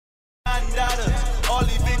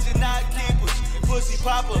pussy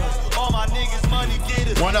popper. All my niggas money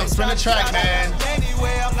getters. One up, spin the track, man.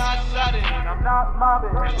 Anyway, I'm not shotting. I'm not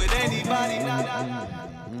mobbing with anybody.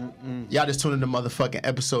 Y'all just tuned in to motherfucking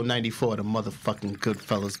episode 94 of the motherfucking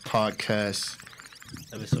Goodfellas podcast.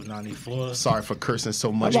 Episode 94. Sorry for cursing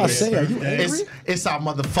so much. I'm about to say, are you angry? It's our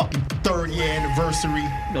motherfucking 3rd year anniversary.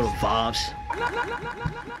 You know the vibes.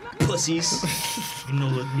 Pussies. You know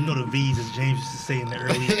the V's, as James used to say in the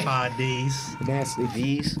early 5 days. Nasty.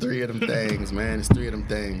 V's. 3 of them things, man. It's 3 of them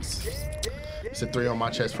things. It's a 3 on my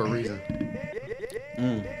chest for a reason.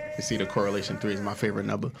 You see the correlation. 3 is my favorite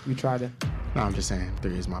number. You tried it. No, I'm just saying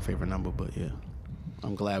 3 is my favorite number, but yeah.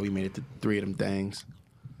 I'm glad we made it to 3 of them things.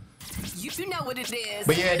 You know what it is.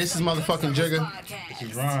 But yeah, this is motherfucking Jigga. This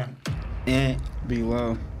is Ron. And Be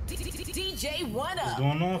low. DJ One Up. What's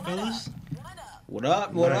going on, fellas? what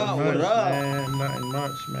up? What up? What up? Man, nothing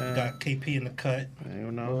much, man. Got KP in the cut.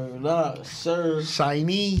 You know. What up, sir?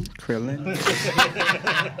 Shiny. Krillin.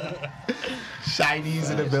 Shiny's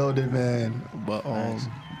in the building, man. But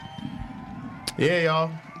yeah,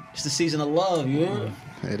 y'all. It's the season of love, you heard?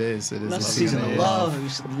 It is. It is. That's the a season of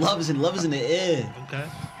love. Love is in the air. You know Okay.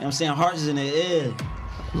 what I'm saying? Hearts is in the air.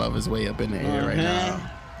 Love is way up in the air right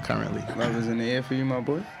now. Currently. Love is in the air for you, my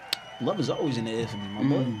boy. Love is always in the air for me, my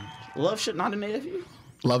boy. Love shit not in the air for you.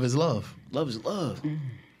 Love is love. Love is love.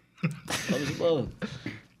 Love is love.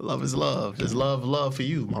 Love is love. There's love for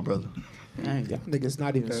you, my brother. Dang. Y'all niggas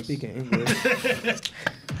not even speaking English.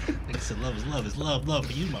 Nigga said love is love. It's love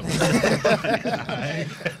for you, my brother.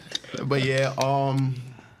 But yeah,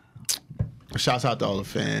 shouts out to all the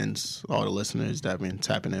fans, all the listeners that have been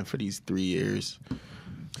tapping in for these 3 years.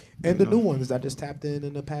 And the new ones that just tapped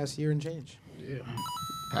in the past year and change.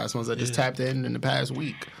 Past ones that just tapped in the past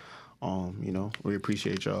week. You know, we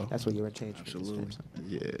appreciate y'all. That's what you're at change. Absolutely.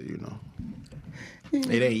 Yeah, you know.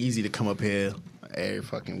 It ain't easy to come up here every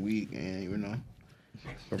fucking week and, you know,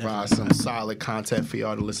 provide some solid content for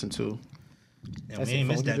y'all to listen to. And That's we ain't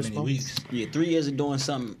the missed phone that niggas many phone? weeks. Yeah, 3 years of doing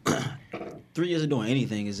something. 3 years of doing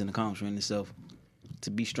anything is an accomplishment in itself.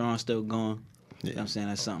 To be strong, still going. You know what I'm saying?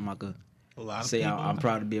 That's something I could A lot of say people. I'm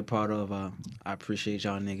proud to be a part of. I appreciate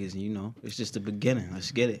y'all niggas. And, you know, it's just the beginning.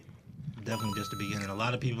 Let's get it. Definitely just the beginning. A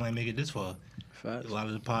lot of people ain't make it this far. Facts. A lot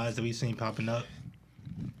of the pods that we seen popping up,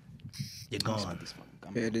 you're gone.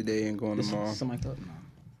 Here today and going tomorrow. Something like that?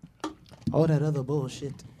 No. All that other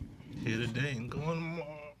bullshit. Here today and going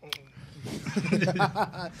tomorrow.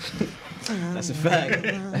 That's a fact.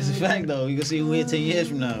 That's a fact, though. You can see who here 10 years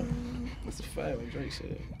from now. That's a fact, what Drake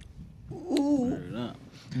said. Ooh.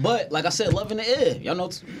 But, like I said, love in the air. Y'all know,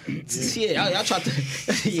 y'all try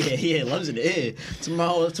to, yeah, love's in the air.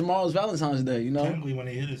 Tomorrow's Valentine's Day, you know? Apparently when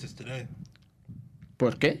they hear this, it's today.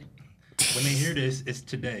 ¿Por qué? When they hear this, it's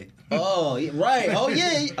today. Oh, yeah, right. Oh,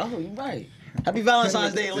 yeah. Oh, you're right. Happy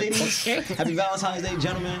Valentine's Day, ladies. Happy Valentine's Day,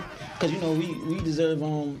 gentlemen. Because, you know, we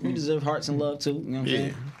deserve hearts and love, too. You know what I'm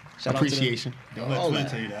saying? Shout out to them. Appreciation. Don't let All Twitter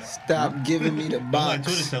that. tell you that. Stop giving me the Don't let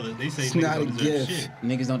Twitter box. tell it. They say It's niggas not a don't deserve gift. shit.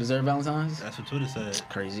 Niggas don't deserve Valentine's? That's what Twitter said.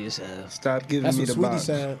 Crazy as hell. Stop giving That's me what the Sweetie box.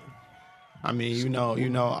 said. I mean, you know,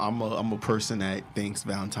 I'm a person that thinks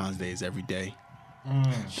Valentine's Day is every day.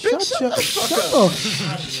 Shut up. What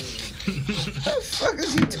the fuck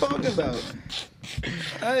is he talking about?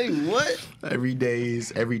 Hey, what? Every day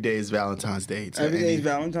is Valentine's Day. to Every day is any-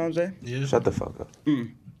 Valentine's Day? Yeah. Shut the fuck up.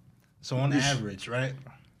 So on average, right?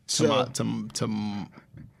 to So, Too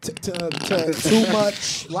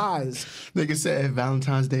much lies. nigga said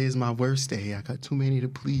Valentine's Day is my worst day. I got too many to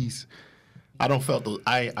please. I don't felt those.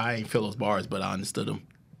 I ain't feel those bars, but I understood them.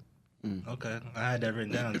 Okay. I had that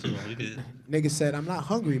written down too. We could. Nigga said, I'm not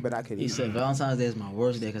hungry, but I could He eat. said Valentine's Day is my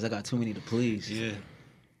worst day because I got too many to please. Yeah.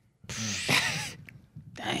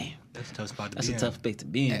 Damn. That's a tough spot to That's be a in. tough space to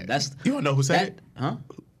be in. That's You wanna know who said that, it? huh?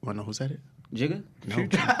 Wanna know who said it? Jigga? No.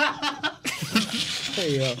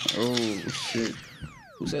 Hey, yo. oh, shit.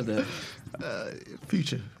 Who said that?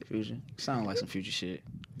 Future. Future. Sound like some future shit.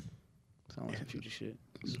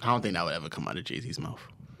 I don't think that would ever come out of Jay-Z's mouth.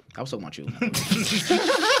 I was talking about you.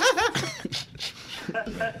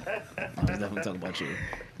 I was definitely talking about you.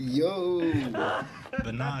 Yo.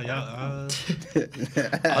 But nah, y'all.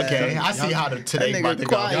 Okay, I see how today that about to nigga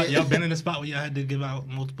go. quiet. Y'all been in a spot where y'all had to give out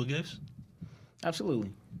multiple gifts?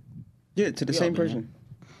 Absolutely. Yeah, to the We same all been person.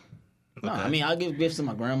 No, Okay. I mean, I give gifts to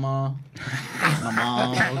my grandma, my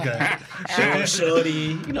mom, Okay. shorty,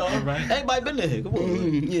 you know. right. Everybody been there. Come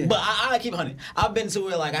on. yeah. But I keep honey. I've been to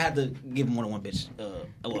where like I had to give more than one bitch.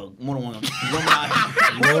 Well, more than one woman.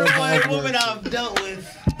 Woman I've dealt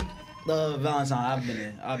with. Valentine, I've been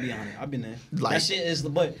there. I'll be honest. I've been there. Like- that shit is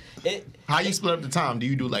but it. How you split up the time? Do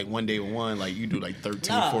you do like one day with one? Like you do like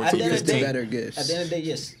 13, Nah, 14, at the end of the 15? day- Better gifts. At the end of the day,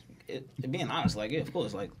 yes. being honest, like, yeah, of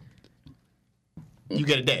course, like, You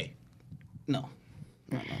get a day. no.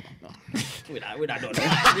 We're not doing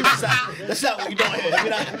that. That's not what we're doing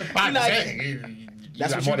here. I'm not- saying, you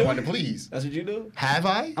That's got what more you than do? one to please. That's what you do? Have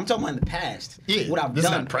I? I'm talking about in the past. Yeah, What I've this is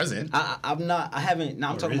done. not present. I haven't.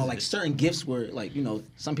 Now I'm talking is about like it? certain gifts where, like, you know,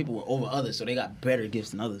 some people were over others, so they got better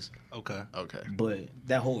gifts than others. Okay. Okay. But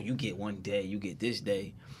that whole you get one day, you get this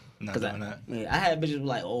day. Not Cause doing that. I had bitches be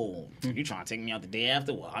like, oh, you trying to take me out the day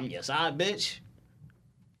after? Well, I'm your side bitch.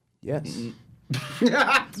 Yes.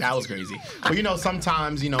 That was crazy. But you know,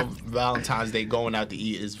 sometimes, you know, Valentine's Day going out to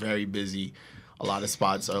eat is very busy. A lot of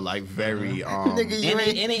spots are like very Nigga, you And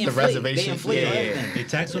ain't. they the inflate. reservation. They inflate Yeah, yeah. everything. They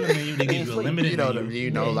tax on the menu. They give you a limited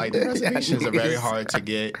menu. Like the reservations are very hard to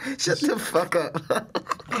get. Shut the fuck up.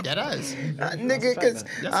 That is. Nigga, because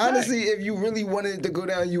That's honestly, if you really wanted it to go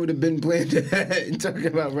down, you would have been planned and talking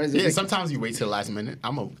about Yeah, reservations. sometimes you wait till the last minute.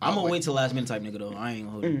 I'm gonna wait till last minute type nigga though. I ain't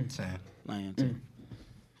gonna hold you. Same. I am too.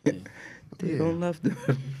 They don't love them.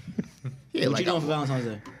 Yeah, What like you doing for Valentine's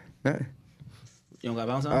Day? You don't got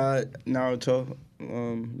Valentine's? Naruto.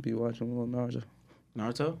 Be watching a little Naruto.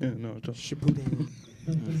 Naruto? Yeah, Naruto. Shippuden.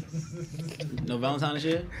 No Valentine and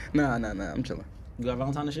shit? Nah. I'm chilling. You got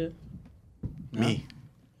Valentine and shit? No? me.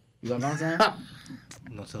 You got Valentine?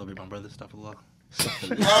 Don't celebrate my brother. Stuff a lot.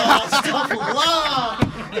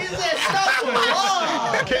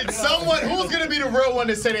 Can someone who's gonna be the real one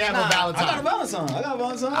to say they have a I got a Valentine? Valentine. I got a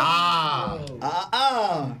Valentine.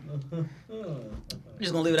 Ah, I'm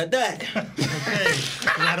just gonna leave it at that. I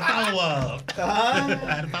had a follow up. I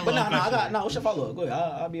had a follow But up. what's your follow up? Go ahead.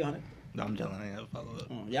 I'll be on it. No, I'm telling. I ain't have a follow up.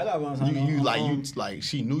 Yeah, I got Valentine. you like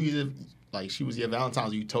she knew you, like she was your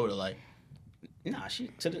Valentine's. You told her like, Nah, she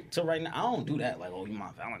to right now. I don't do that. Like, oh, you my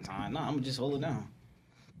Valentine. Nah, I'm just hold it down.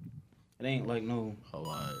 It ain't like no.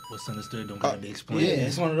 What's understood don't gotta be explained. Yeah,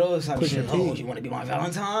 it's one of those type of Push shit. your Oh, T. you want to be my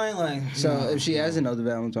Valentine? Like, So if she has another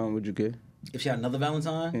Valentine, would you care? if she had another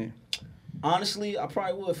Valentine, honestly, I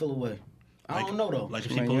probably would feel away. I don't know though. Like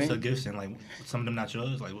if she Like, you posts her ain't- gifts and like some of them not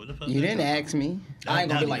yours, like what the fuck? You didn't ask me. I ain't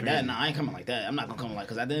gonna That'd be like that. crazy. Nah, I ain't coming like that. I'm not gonna come like,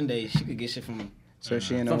 cause at the end of the day, she could get shit from So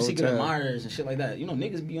she in a secret hotel. admirers and shit like that. You know,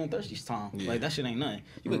 niggas be on thirsty time. Like that shit ain't nothing.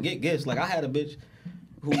 You could get gifts. Like I had a bitch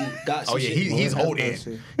who got some oh yeah, shit. he's old in.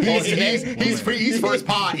 mercy. He's first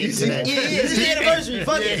pod in today. Yeah, this is the anniversary.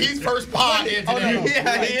 Fuck Yeah, it. he's first pod in Oh, today. no.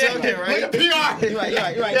 Yeah, he joking, right? PR. You're right. You're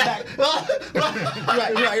right. You're right.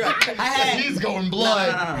 I had. He's going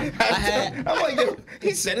blood. No. I had. I'm like, yo,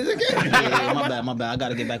 he said it again. Yeah, my bad. I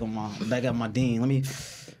gotta get back on my dean. Let me.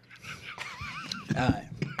 Alright.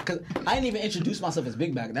 Cause I didn't even introduce myself as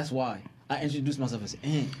Big Back. That's why. I introduced myself as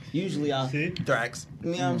Ant. Usually I, you Drax.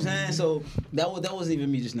 know what I'm saying? So that wasn't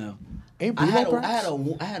even me just now. Ain't I had Bruno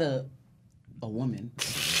I had a woman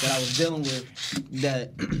that I was dealing with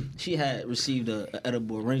that she had received a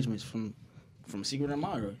edible arrangements from Secret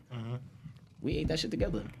Admirer. We ate that shit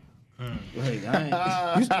together. Like, I ain't,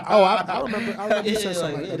 I remember. I remember you said yeah, something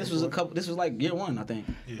like, like yeah, that this was a before. couple. This was like year one, I think.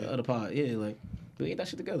 Yeah. The pod. Yeah, like we ate that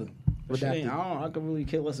shit together. Would Shit that ain't- be- I could really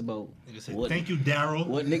care less about Nigga said, what, thank you, Daryl.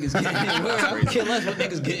 what niggas get. I could care less what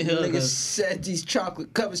niggas get here. Nigga said these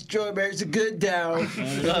chocolate covered strawberries are good down.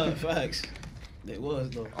 Facts. They was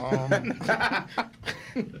though.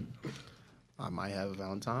 I might have a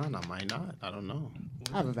Valentine. I might not. I don't know.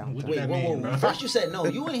 I have a What Valentine. do Wait, that whoa, mean, whoa. bro? First you said no.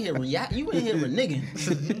 You ain't here react. You ain't here reneging.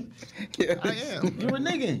 I am. You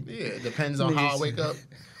reneging. Yeah, it depends on how I wake up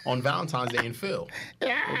on Valentine's Day and feel.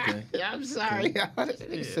 Okay. I'm sorry.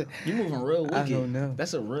 You moving real wicked. I don't know.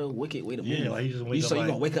 That's a real wicked way to move. Yeah, like you just wake up so you like-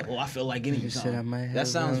 gonna wake up? Oh, I feel like getting you Said I might something. have That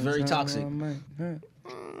sounds very Valentine toxic. on my-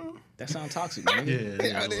 That sounds toxic, man. Yeah,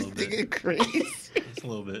 Yo, a this little bit. nigga crazy. Just a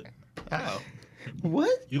little bit. How? What?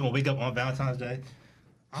 You gonna wake up on Valentine's Day?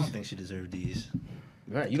 I don't think she deserved these.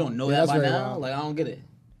 Right? You don't know Yeah, that that's by very now. wild. Like I don't get it.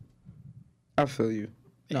 I feel you.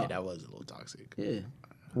 Yeah, that was a little toxic. Yeah,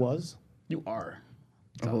 Was you are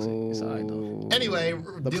toxic. It's alright though. Anyway,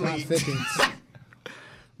 the plot delete. thickens?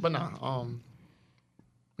 But nah,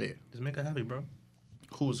 yeah. Just make her happy, bro.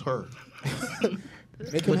 Who's her? Make him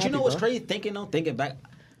But you know happy, what's bro. crazy?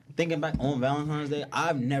 Thinking back on Valentine's Day,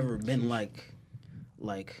 I've never been like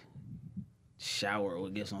shower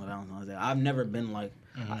with gifts on Valentine's Day. I've never been like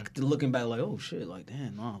looking back like, oh shit, like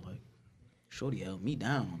damn, nah, like shorty held me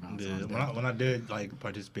down on Yeah, Valentine's Day. when I did like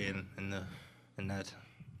participate in that,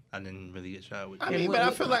 I didn't really get shot with. I mean, but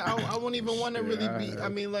I feel like I wouldn't even want to really be. I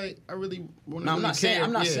mean, like I really. No, I'm not saying.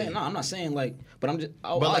 I'm not saying like. But I'm just.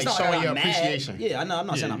 Oh, But, like, it's not showing I'm your mad. appreciation. Yeah, I know. I'm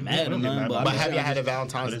not saying I'm mad or don't get nothing. mad, But, but I'm But just have you saying had a I'm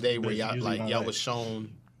Valentine's but Day it's where y'all usually one y'all way. was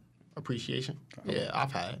shown appreciation? Yeah,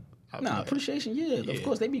 I've had it. I've Nah, had it. appreciation. Yeah, Yeah. of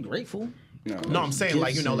course they be grateful. No, I'm saying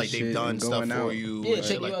like you Gifts know and like they've shit done and stuff going for out. you. Yeah, and take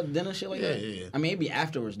shit you like- out to dinner, shit like Yeah, that. yeah. I mean, it'd be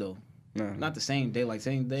afterwards though. No. Not the same day, like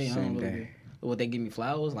same day. I Same don't really day. Would they give me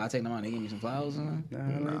flowers? Like, I take them out, they give me some flowers.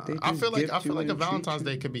 I feel like a Valentine's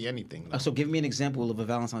Day could be anything. though. So give me an example of a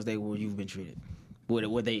Valentine's Day where you've been treated,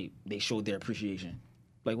 where they showed their appreciation.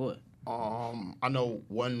 Like what? I know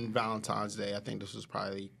one Valentine's Day. I think this was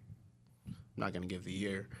probably. I'm not gonna give the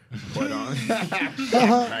year, but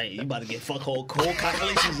Right, you about to get fuck whole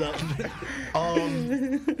calculations up.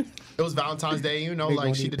 it was Valentine's Day. You know, They like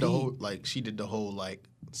gonna she need did the Pete. whole like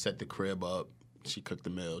set the crib up. She cooked the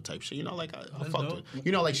meal type shit. You know, like I fucked dope. with.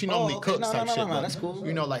 You know, like she normally okay. cooks No, type no, shit. no, but that's cool.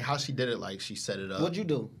 You know, like how she did it. Like she set it up. What'd you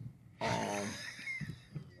do?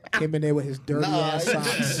 Came in there with his dirty ass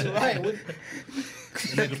socks. Right.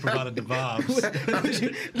 Nigga provided the vibes.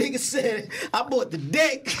 Nigga said, I bought the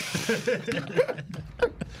dick.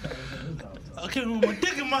 I came with my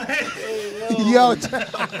dick in my head. Yo,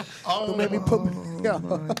 don't make me put.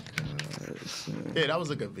 Yo. Yeah, that was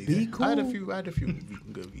a good V Be day. I had a cool. few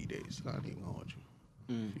good V days. I didn't even hold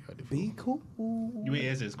you. You had a few. Be cool. You ain't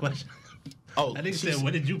answer his question. Oh, I think she said,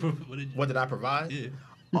 what did you? What did I provide? Yeah.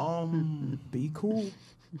 Be cool.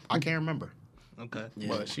 I can't remember. Okay.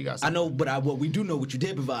 But she got. I know, but what we do know what you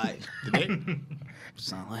did provide. Did they?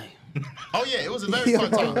 Sound like. Oh yeah, it was a very fun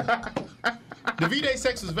time. The V Day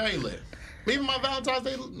sex was very lit. Even my Valentine's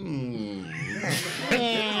Day.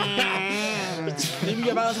 Maybe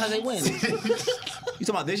your Valentine's Day win. You talking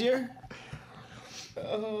about this year?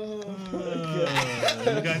 You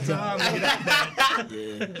got time.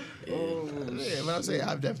 Yeah, but I'm saying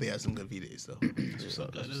I've definitely had some good V Days though. That's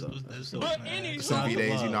so Some V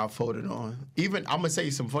Days, I folded on. Even I'm gonna say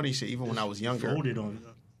some funny shit. Even when I was younger, folded on.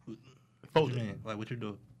 Folded. Man, like what you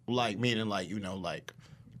doing? Like meaning like like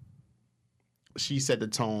she set the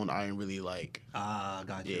tone. I ain't really like.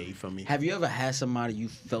 Got you. Yeah, you feel me? Have you ever had somebody you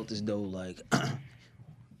felt as though like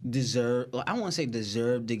deserve? Like, I won't say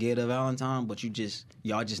deserve to get a Valentine, but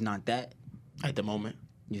y'all just not that. At the moment,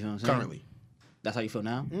 You feel what I'm saying? currently. That's how you feel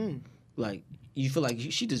now. Like you feel like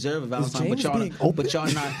she deserve a Valentine, James but being open?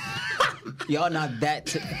 y'all not. Y'all not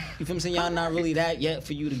that. You feel what I'm saying? Y'all not really that yet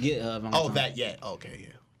for you to get a Valentine. Oh, that yet? Okay, yeah.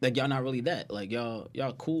 Like y'all not really that. Like y'all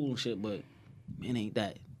cool and shit, but man ain't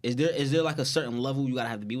that. Is there like a certain level you gotta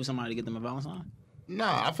have to be with somebody to get them a Valentine?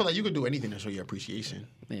 Nah, I feel like you could do anything to show your appreciation.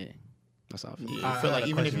 Yeah, that's how I feel. I feel I like got a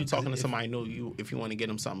even if question. you're talking to somebody new, if you want to get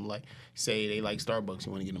them something like, say they like Starbucks,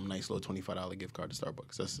 you want to get them a nice little $25 gift card to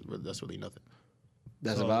Starbucks. That's really nothing.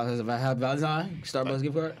 That's about Valentine Starbucks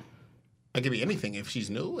gift card. It could be anything. If she's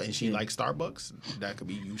new and she likes Starbucks, that could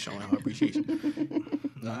be you showing her appreciation.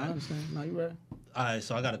 No, I understand. No, you right. All right,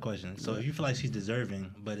 so I got a question. So if you feel like she's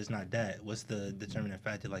deserving, but it's not that, what's the determining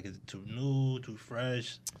factor? Like, is it too new, too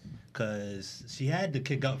fresh? Because she had to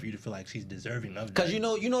kick up for you to feel like she's deserving of that. Cause you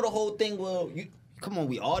know the whole thing. Well, come on,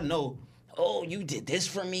 we all know. Oh, you did this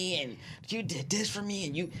for me, and you did this for me,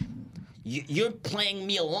 and you're playing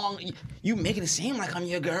me along. You making it seem like I'm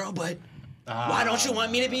your girl, but why don't you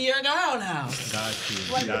want me to be your girl now? Got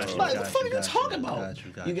you. Like, got you, what got the fuck are you got talking about?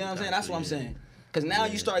 Got You get what I'm saying? That's what I'm saying. Cause now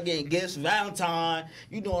you start getting gifts, Valentine.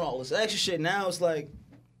 You doing all this extra shit. Now it's like,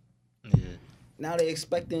 Yeah. now they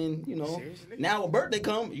expecting, now a birthday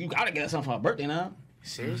come, you gotta get something for a birthday now.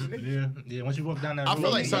 Yeah. Once you walk down that I road,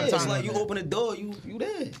 feel like Yeah, sometimes it's like you open the door, you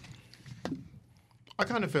there. I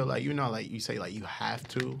kind of feel like, like you say, like you have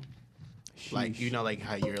to. Like, like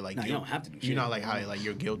how you're like, Nah, you don't have to do shit. like how like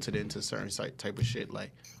you're guilted into certain type of shit.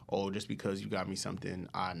 Like, oh, just because you got me something,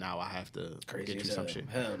 now I have to Crazy get you as some hell. shit.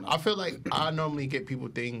 Hell no. I feel like I normally get people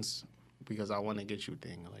things because I want to get you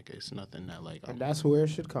thing. Like, it's nothing that like. And that's where it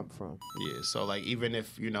should come from. Yeah, so like even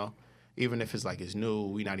if it's like it's new,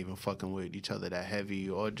 we not even fucking with each other that heavy,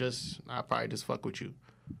 or just I probably just fuck with you.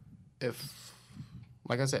 If,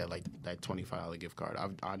 like I said, like that $25 gift card,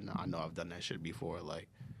 I know I've done that shit before. Like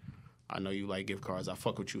I know you like gift cards. I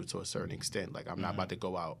fuck with you to a certain extent. Like I'm not about to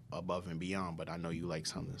go out above and beyond, but I know you like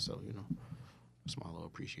something, so it's my little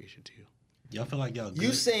appreciation to you. y'all feel like y'all good.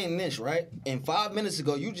 You saying this, right? And 5 minutes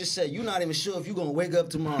ago, you just said you're not even sure if you're gonna wake up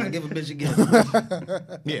tomorrow and give a bitch a gift.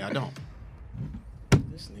 Yeah, I don't.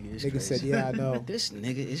 This nigga is Nigga crazy. said, yeah, I know. This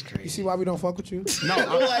nigga is crazy. You see why we don't fuck with you? No, I'm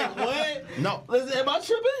I, like, what? no, Listen, am I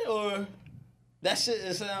tripping or that shit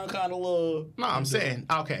it sound kind of little? no. I'm saying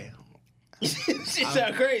okay. Shit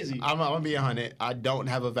sound crazy. I'm gonna be 100. I don't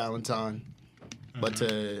have a Valentine, but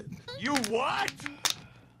You what?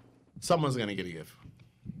 someone's gonna get a gift.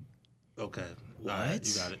 Okay. What? All right,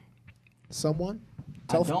 you got it. Someone?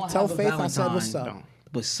 I Tell don't tell have a Faith I said what's Valentine. up.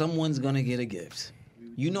 But someone's gonna get a gift.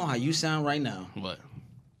 You know how you sound right now. What?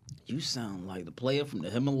 You sound like the player from the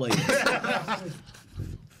Himalayas.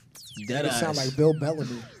 Dead You ass. sound like Bill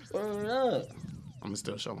Bellamy. Word up. I'm gonna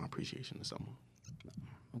still show my appreciation to someone.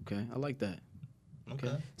 Okay, I like that.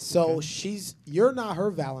 Okay. So you're not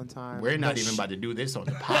her Valentine. We're not but even about to do this on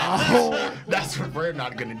the pod. That's what we're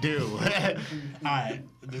not gonna do. All right,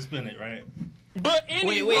 let's spin it, right? But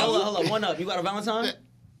anyway, Wait, hold up. One up. You got a Valentine?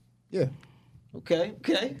 Yeah. Okay.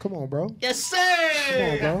 Come on, bro. Yes,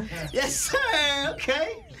 sir. Come on, bro. Yes, sir.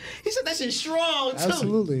 Okay. He said that shit strong, too.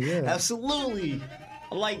 Absolutely, yeah. Absolutely.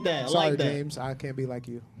 I like that. I Sorry, like that. James. I can't be like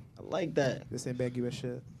you. I like that. This ambiguous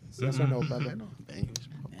shit. Yes or no, brother?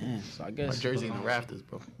 Man, so I My guess jersey in the rafters,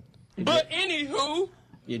 bro. but anywho,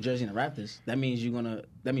 your jersey in the Raptors. That means you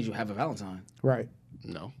have a Valentine. Right.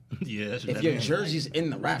 No, Yeah, that's If your jersey's in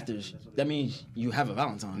the Raptors, that means you have a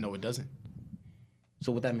Valentine. no, it doesn't.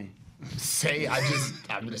 So what that mean?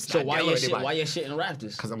 I'm just. So why your shit in the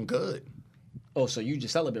Raptors? Because I'm good. Oh, so you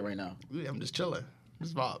just celibate right now? Yeah, I'm just chilling.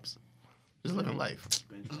 Just vibes. Just living life.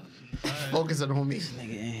 Focusing on me. Nigga in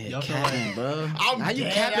here Y'all capping, bro. I'm How you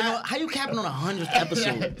dead. capping on 100th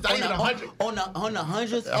episode? It's not even 100. On the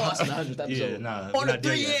 100th? Oh, it's the 100th episode. Yeah, nah, on we're the not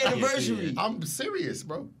there 3-year yet. Yeah, anniversary. yeah. I'm serious,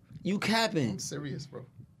 bro. You capping. I'm serious, bro.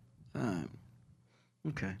 Alright.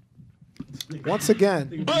 Okay. Once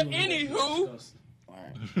again, but anywho,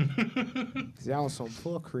 y'all on some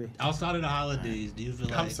fuckery. Outside of the holidays, do you feel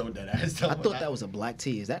I'm like so dead ass. I thought that was a black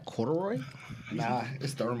tea. Is that corduroy? Nah,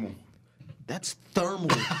 it's thermal. That's thermal.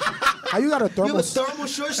 How you got a You thermal? have a thermal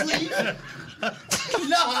short sleeve?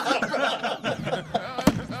 Nah,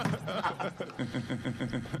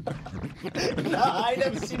 nah, I ain't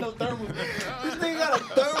never seen no thermal. This nigga got a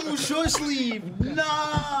thermal short sleeve.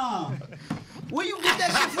 Nah. Where you get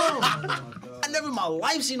that shit from? I never in my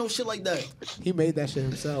life seen no shit like that. He made that shit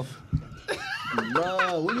himself.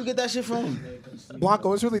 Bruh, where you get that shit from?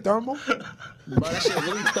 Blanco, it's really thermal? Bro, that shit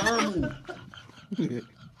really thermal.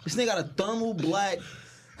 This nigga got a thermal black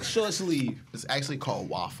short sleeve. It's actually called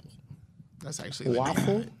waffle. That's actually the name.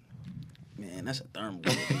 Waffle? Man, that's a thermal.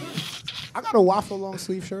 I got a waffle long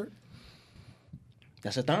sleeve shirt.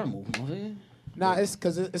 That's a thermal. You know what I'm saying? Nah, it's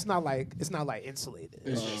because it's not like insulated.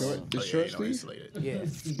 It's short. Oh, The yeah, short you know, sleeve. insulated. Yeah.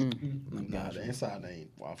 Nah, the inside ain't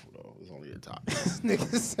waffle though. It's only the top.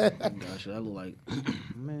 Nigga said. Gosh, I look like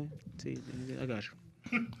man. I got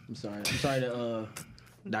you. I'm sorry. I'm sorry to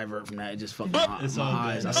divert from that. It just fucked my It's all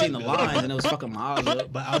eyes. good. I seen the lines and it was fucking my eyes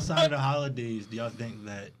up. But outside of the holidays, do y'all think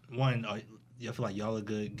that y'all feel like y'all are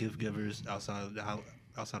good gift givers outside of the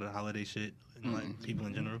holiday shit, and like people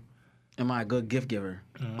in general? Am I a good gift giver?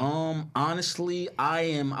 Honestly, I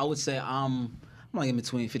am. I would say I'm like in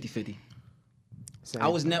between 50-50. Same. I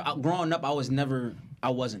was never growing up. I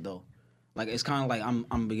wasn't though. Like it's kind of like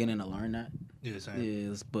I'm beginning to learn that. Yeah, same.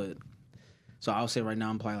 Yes, but so I would say right now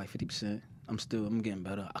I'm probably like 50%. I'm getting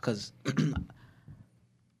better because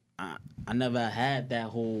I never had that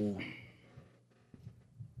whole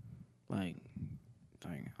like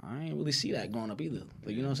I ain't really see that growing up either.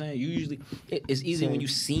 Like you know what I'm saying? You usually it's easy when you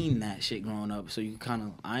seen that shit growing up, so you kind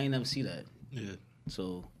of I ain't never see that. Yeah.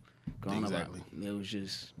 So growing Exactly. up, it was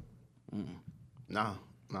just Nah,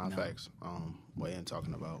 facts. What Ian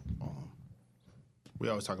talking about. We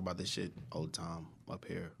always talk about this shit all the time up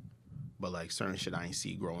here, but like certain shit I ain't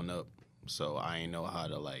see growing up, so I ain't know how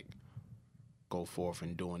to like go forth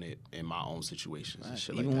and doing it in my own situations and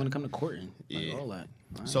shit even like when that. it come to courting, like Yeah. all that.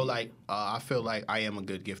 So like I feel like I am a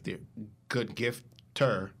good gifter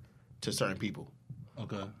to certain people.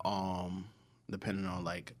 Okay. Depending on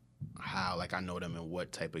like how like I know them and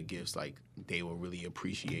what type of gifts like they will really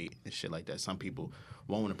appreciate and shit like that. Some people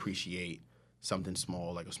won't appreciate something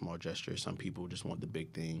small, like a small gesture. Some people just want the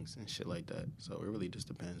big things and shit like that. So it really just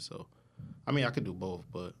depends. So I mean I could do both,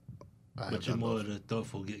 but But you're more of the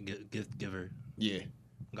thoughtful gift giver. Yeah.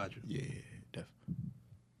 Got you. Yeah,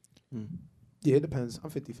 definitely. Yeah, it depends. I'm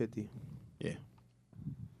 50-50. Yeah.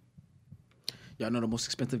 Y'all know the most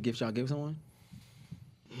expensive gift y'all give someone?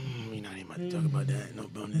 We not even about to talk about that. No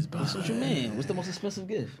bonus. That's what you mean. What's the most expensive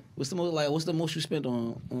gift? What's the most you spent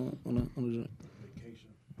on the joint?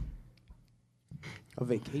 A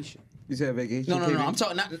vacation. You said vacation. No. KB? I'm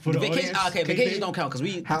talking not For the vacation. audience, Okay, KB? vacations don't count because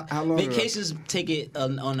we How long ago? vacations take it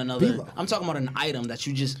on another. Velo. I'm talking about an item that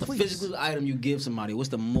you just Please. a physical item you give somebody. What's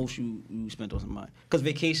the most you spent on somebody? Because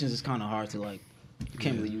vacations is kind of hard to like. You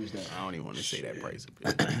can't really use that. I don't even want to say that price.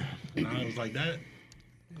 Nah, it was like that.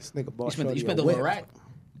 This nigga You bought spent shorty over whip. a rack.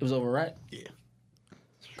 It was over a rack. Yeah.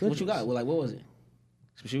 What you got? Well, like what was it?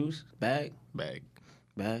 Some shoes, bag. Bag.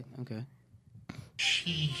 Okay.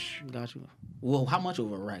 Got you. Well, how much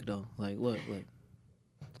over a rack though? Like what?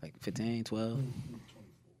 Like 15, 12,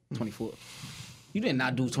 24. You did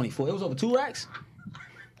not do 24. It was over 2 racks.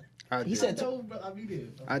 He said two.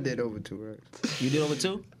 I did over 2 racks. You did over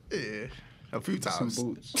 2? Yeah. A few Some times.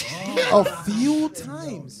 boots. A few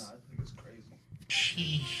times.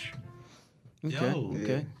 Yo,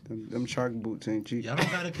 Okay. Them shark boots ain't cheap. y'all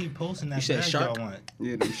don't gotta keep posting that said bag shark? y'all want.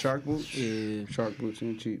 Yeah, them shark boots. Yeah. Shark boots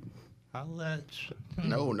ain't cheap. Holla at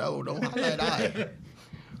No, don't holler at I.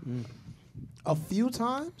 A few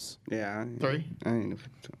times. Yeah, Three. I ain't.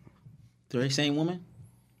 3 same woman?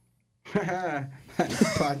 Plot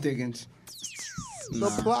thickens. The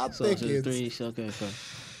plot so it's thickens. 3. So, okay.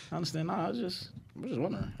 I understand. Nah, I'm just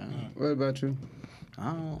wondering. What about you?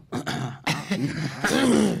 I don't.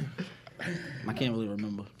 I can't really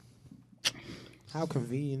remember. How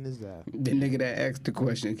convenient is that? The nigga that asked the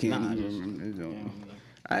question can't Nah, even just- remember his own.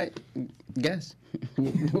 I guess.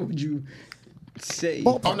 What would you say?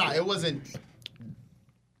 Ballpark. Oh no, it wasn't.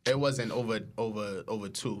 It wasn't over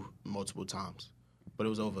 2 multiple times, but it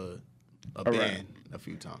was over a right. band a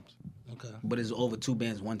few times. Okay. But it's over 2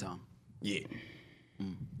 bands one time. Yeah.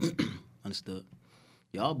 Understood.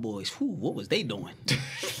 Y'all boys, what was they doing?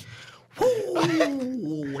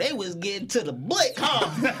 Whew, they was getting to the blick, huh?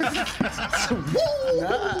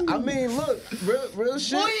 Nah, I mean, look, real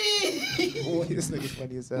shit. Boy. This nigga's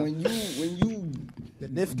funny as hell. When you The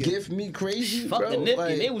Nifkin. gift me crazy, Fuck bro, the nipkin.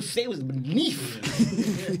 like, They was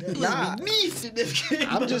beneath. Nah. beneath the nipkin.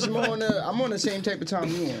 I'm just more I'm on the same type of time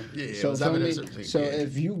you on. Yeah, it so was feel me? evidence- So yeah.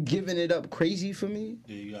 if you giving it up crazy for me,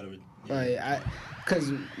 Yeah, you gotta. like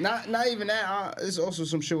cause not even that. It's also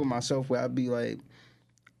some shit with myself where I'd be like,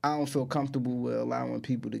 I don't feel comfortable with allowing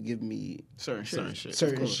people to give me Certain shit.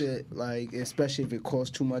 certain shit, like especially if it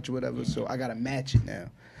costs too much or whatever. So I gotta match it now.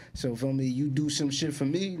 So feel me? You do some shit for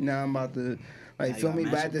me, now I'm about to like you feel gotta me.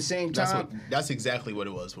 match But it. at the same That's time, that's exactly what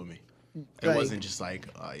it was for me. It Like- wasn't just like,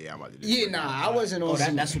 yeah, I'm about to do yeah, this. nah, I wasn't on. Oh,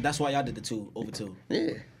 some, that's why y'all did the 2 over 2. yeah.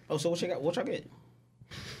 Oh, so what y'all get?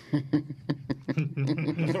 Nah,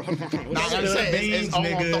 I'm saying it's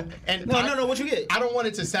nigga. and No. What you get? I don't want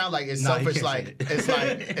it to sound like it's Nah, you selfish. can't Like say it's it.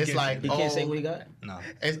 like You it's can't like He can't say what he got. No.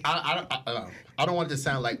 It's, I don't want it to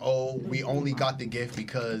sound like, oh, we only got the gift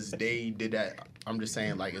because they did that. I'm just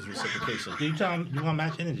saying like it's reciprocation. You gonna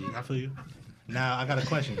match energy. I feel you. Now I got a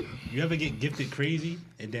question. You ever get gifted crazy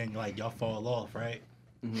and then like y'all fall off, right?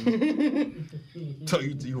 So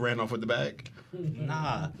you ran off with the bag?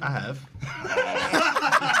 Nah. I have.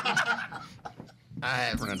 I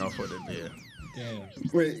have ran off with it. Yeah. Damn.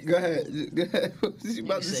 Wait, go ahead. Go ahead. What was you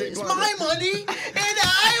about to say? It's Blonde? my money and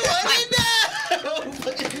I want it now.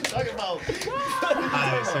 What are you talking about?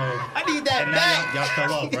 Alright, so I need that and back. now y'all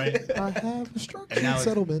fell off, right? I have a structured And now it's-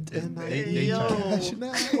 settlement and I they need trying- cash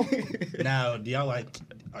now. Now, do y'all like?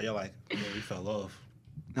 Are y'all like? Yeah, we fell off.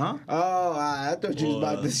 Huh? Oh, I thought you was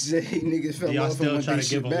about Or- to say niggas Do fell y'all off and still want try their to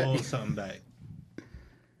give shit a back. little something back?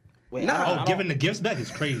 Wait, Nah. I Oh, don't- giving the gifts back is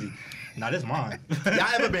crazy. Nah, this mine. Y'all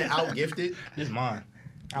ever been out gifted? This mine.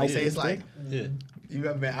 They say it's like Yeah. you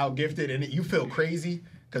ever been out gifted and you feel crazy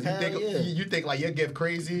because you Hell think yeah. you think like your gift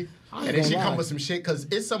crazy, and then gonna she lie. come with some shit because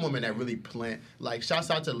it's some women that really plan. Like shouts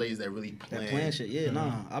out to ladies that really plan. That plan shit, yeah,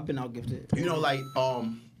 nah. I've been out gifted. You know, like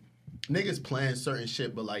niggas plan certain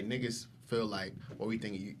shit, but like niggas feel like what we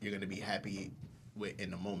think you're gonna be happy with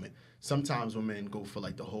in the moment. Sometimes women go for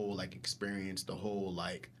like the whole like experience, the whole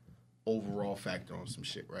like overall factor on some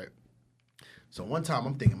shit, right? So one time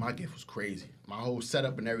I'm thinking my gift was crazy. My whole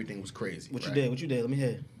setup and everything was crazy. What you right? did? What you did? Let me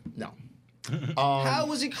hear. No. How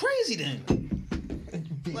was it crazy then?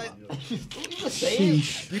 Like, you just saying?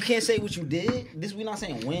 You can't say what you did. This we not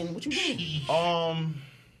saying when. What you did?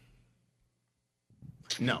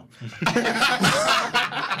 No.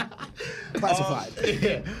 Classified.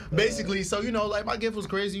 Yeah. Basically, so you know, like my gift was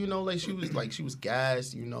crazy. You know, like she was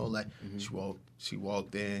gassed. You know, like she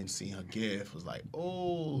walked in, seen her gift, was like,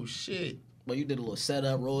 oh shit. But you did a little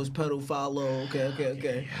setup, rose petal follow. Okay.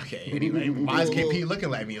 Okay. Anyway, why is KP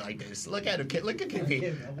looking at me like this? Look at her. Look at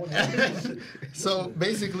KP. So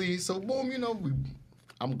basically, boom. You know,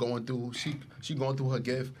 I'm going through. She going through her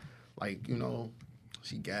gift, like you know.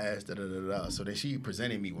 She gassed, So then she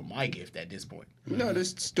presented me with my gift at this point. You know, this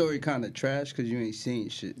story kind of trash because you ain't seen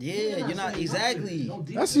shit. Yeah, you're not exactly.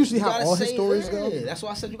 That's usually You how gotta all his say stories it. go. That's why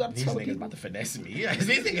I said you gotta These tell niggas people. about to finesse me. Yeah, these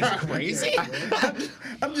niggas crazy.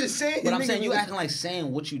 I'm just saying. But I'm nigga, saying you acting like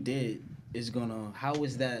saying what you did is gonna. How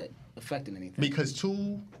is that affecting anything? Because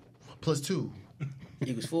 2 + 2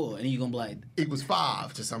 Equals 4, and then you gonna be like. equals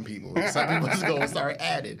 5 to some people. Some people just gonna start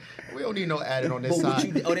adding. We don't need no adding on this But what side.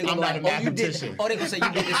 you did? Oh, they I'm gonna not be a like, oh, you did. mathematician. Oh, they gonna say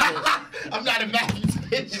you did this. For, I'm not a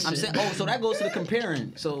mathematician. I'm saying, oh, so that goes to the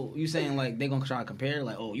comparing. So you saying like they gonna try to compare,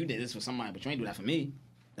 like, oh, you did this for somebody, but you ain't do that for me.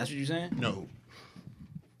 That's what you saying? No.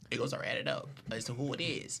 It goes start adding up as to who it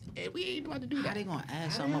is. And we ain't about to do How that. they gonna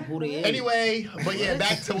add something up who they is? Anyway, but yeah,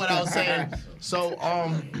 back to what I was saying. So,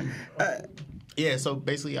 yeah, so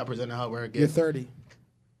basically I presented her with her You're gift. 30.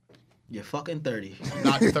 You're fucking 30.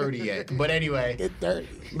 Not 30 yet. But anyway. Get 30.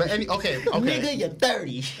 But okay. Nigga, you're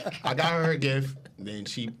 30. I got her a gift. Then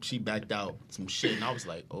she backed out some shit, and I was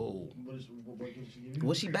like, oh.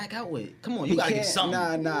 What she back out with? Come on, you He gotta get can't-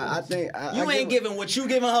 something. Nah. I think You ain't giving what you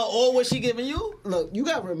giving her or what she giving you. Look, you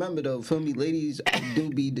gotta remember though, feel me, ladies do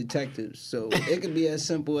be detectives. So it could be as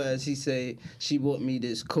simple as he say she bought me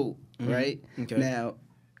this coat, right? Okay. Now,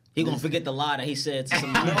 He gonna forget the lie that he said to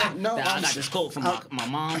somebody. No, that I I'm- got this coat from my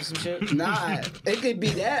mom or some shit. nah, it could be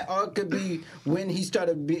that, or it could be when he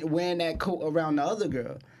started wearing that coat around the other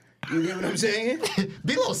girl. You get what I'm saying?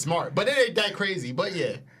 Be a little smart, but it ain't that crazy. But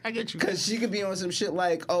yeah, I get you. Because she could be on some shit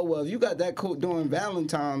like, oh well, if you got that coat during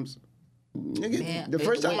Valentine's, nigga, Man, the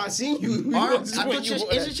first time wait. I seen you, Are- was I when thought you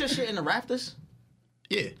wore isn't that. your shit in the rafters?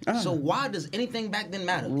 Yeah. So why does anything back then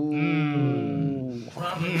matter? Ooh.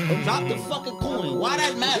 Drop the fucking coin. Why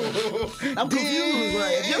that matter? I'm confused.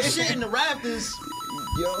 Like, if your shit in the rafters,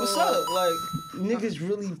 Yo, what's up? Like, niggas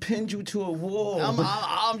really pinned you to a wall.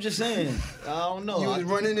 I'm just saying. I don't know. You was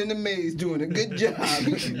running in the maze doing a good job.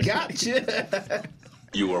 Gotcha.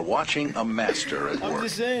 You are watching a master at I'm work.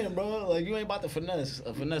 just saying, bro. Like, you ain't about to finesse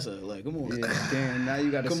her. Like, come on. Yeah, damn, now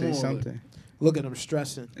you gotta Come say on. something. Look at him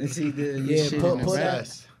stressing. It's either you Yeah, shit put, in the put, that,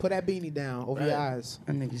 ass. put that beanie down over your eyes.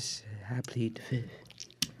 That nigga said, I plead the fifth.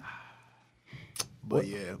 But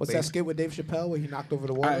yeah. What's that skit with Dave Chappelle where he knocked over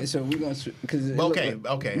the wall? All right, so we're gonna because Okay. you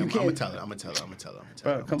I'm gonna can't- tell her.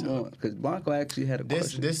 Bro, come on, because Blanco actually had a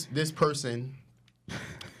question. This person,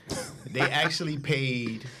 they actually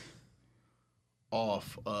paid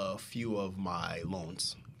off a few of my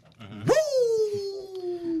loans.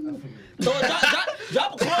 So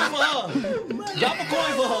drop a coin for her. Drop a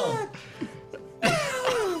coin for her.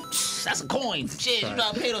 That's a coin. Shit, you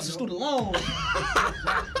done paid us a student loan.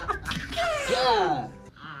 Yeah.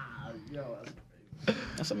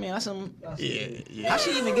 That's some. Yeah. How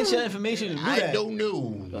she even get your information to do I that? don't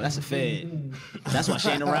know. Oh, that's a fed. That's why she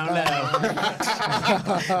ain't around now.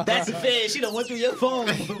 That's a fed. She done went through your phone.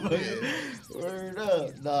 Word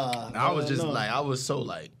up. Nah. I was just no. like, I was so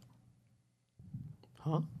like,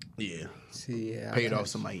 Huh? yeah. See, yeah, Paid off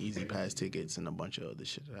some like Easy Pass tickets and a bunch of other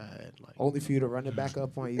shit that I had. Like, Only for you to run it back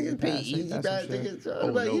up on Easy Niggas pay Pass. Ain't easy that pass some shit? tickets. oh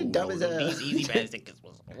Like, no, you dumb as no, hell. these Easy Pass tickets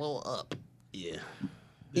was a little up. Yeah.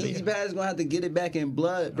 Easy Pass gonna have to get it back in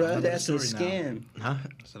blood, bro. remember the That's a story now. scam. Huh?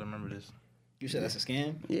 So I remember this. You said that's a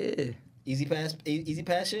scam? Yeah, Easy pass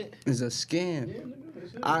shit? it's a scam.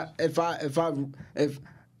 If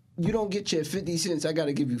you don't get your 50 cents, I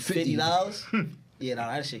gotta give you $50. $50? Yeah,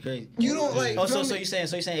 nah, that shit crazy. You don't like. Oh, so feel me? you saying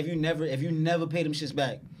if you never pay them shits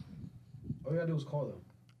back? All you gotta do is call them.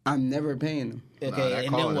 I'm never paying them. Okay, that and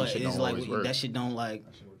calling then them what? shit It's don't like always work. that shit don't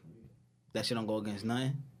go against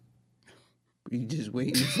nothing. You just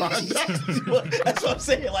waiting to find out. That's what I'm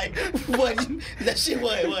saying. Like, what? That shit,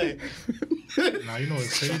 what? Now you know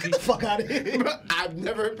what's crazy? Get the fuck out of here. I've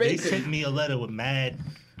never They paid them. sent me a letter with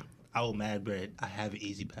I owe mad bread. I have an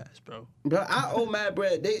Easy Pass, bro. Bro, I owe mad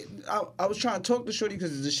bread. I was trying to talk to Shorty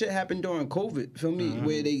because the shit happened during COVID, feel me?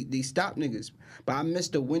 Where they stopped niggas. But I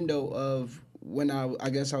missed the window of when I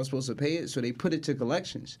guess I was supposed to pay it, so they put it to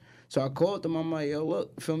collections. So I called them, I'm like, yo,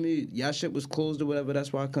 look, feel me? Y'all shit was closed or whatever,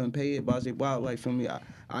 that's why I couldn't pay it. But I was like, wow, like, feel me?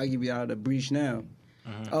 I'll give you out of the breach now.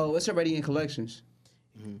 Oh, it's already in collections.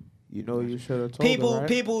 You know you should have told her, right?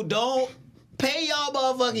 People don't pay y'all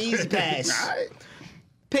motherfucking Easy Pass. All right.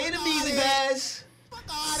 Pay them Easy Pass.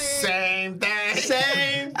 Same thing.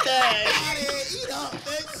 Same thing.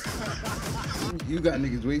 You got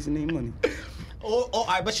niggas wasting their money. Or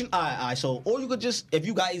I bet you. All right. So, or you could just, if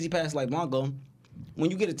you got Easy Pass like Blanco,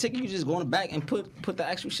 when you get a ticket, you just go in the back and put the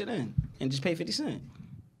actual shit in and just pay 50 cents.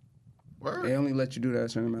 Word. They only let you do that a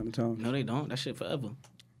certain amount of time. No, they don't. That shit forever.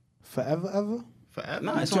 Forever, ever? Forever.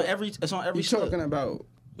 Nah, it's on every You slip. talking about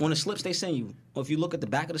On the slips they send you, or if you look at the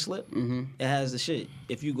back of the slip, it has the shit.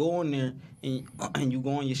 If you go on there and you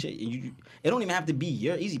go on your shit, and it don't even have to be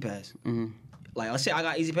your Easy Pass. Like, let's say I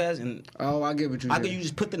got Easy Pass, and Oh, I get what you I mean. could you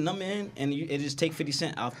just put the number in, and it just take 50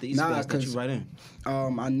 cents off the Easy Nah, Pass that you 'cause- write in.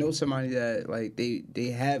 I know somebody that like they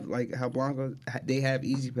have like how Blanco they have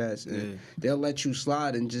Easy Pass and they'll let you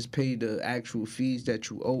slide and just pay the actual fees that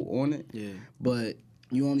you owe on it. Yeah. But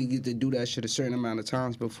you only get to do that shit a certain amount of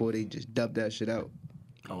times before they just dub that shit out.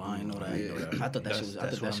 Oh, I ain't know that. I thought that shit was. I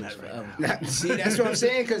thought that shit was forever. See, that's what I'm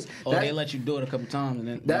saying because Oh, they let you do it a couple times, and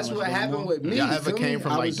then that's they what let you do it happened more? with me. Y'all ever feel came me?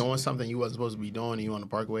 from I like was- doing something you wasn't supposed to be doing and you on the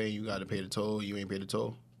parkway and you got to pay the toll, you ain't paid the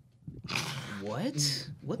toll? What?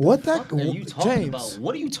 What What the that- fuck are you talking James. about?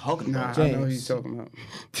 What are you talking Nah, about? I know who James. he's talking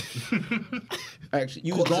about. Actually,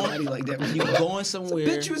 You caught going? somebody like that. You going somewhere?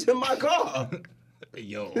 Bitch was in my car.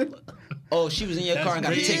 Yo. Oh, she was in your car and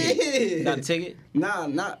got a ticket. Yeah. Got a ticket? Nah,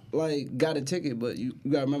 not like got a ticket, but you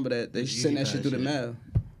gotta remember that they send that shit through the mail.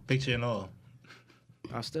 Picture and all.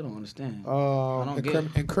 I still don't understand. I don't get it.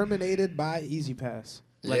 Incriminated by Easy Pass.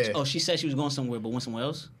 Like, Yeah. oh, she said she was going somewhere, but went somewhere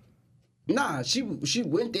else? Nah, she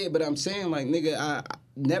went there, but I'm saying like nigga, I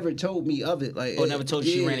never told me of it. Like, never told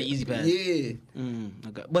you she ran an Easy Pass? Yeah,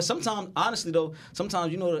 Okay. But sometimes, honestly though,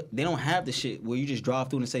 sometimes you know they don't have the shit where you just drive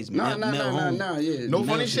through and it says mail home. yeah. No Mail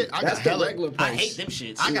funny shit. shit. I That's got the hella. regular price. I hate them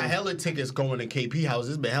shits. I got hella tickets going to KP house.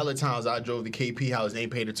 There's been hella times I drove to KP house, they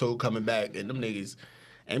ain't paid a toll coming back, and them niggas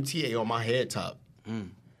MTA on my head top.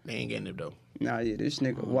 They ain't getting it though. Nah, yeah, this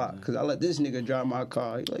nigga, why? Because I let this nigga drive my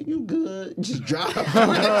car. He like, you good? Just drive.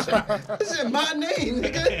 This is my name,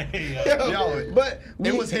 nigga. Yo, but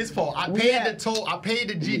it was his fault. I paid the toll. I paid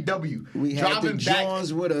the GW. We had the driving back.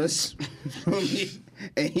 Johns with us.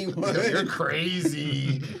 And he was. You're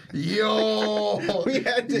crazy. Yo. We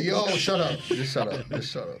had to- Yo, shut up. Just shut up.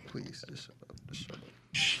 Just shut up, please. Just shut up. Just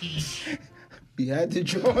shut up. We had the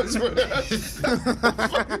Johns with us.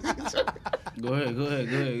 Go ahead.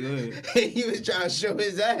 And he was trying to show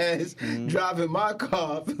his ass driving my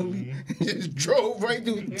car. Feel me? Just drove right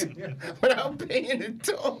through without paying the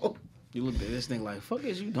toll. You looked at this thing like, fuck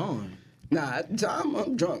is you doing? Nah, at the time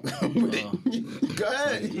I'm drunk. Go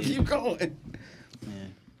ahead, keep going.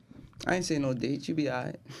 Man. I ain't say no date. You be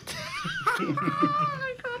alright.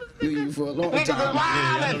 Knew you for a long time.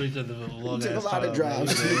 Yeah, I know each other for a long Took a ass lot of time,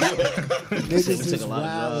 drives. Niggas took is a lot of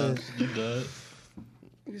wild. drives. You good?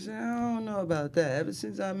 He said, I don't know about that. Ever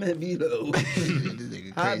since I met Vito,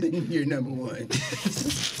 I've been your number one.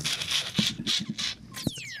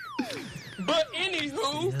 But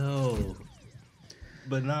anywho, Yo.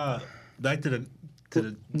 But nah, back to the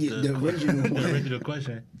original the one. original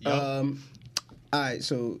question. Yo, All right,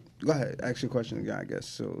 so go ahead. Ask your question again, I guess,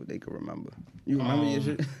 so they can remember. You remember your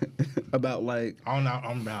shit? About like I don't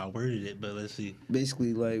know how I worded it, but let's see.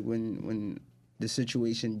 basically like when the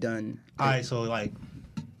situation done. All right, so like,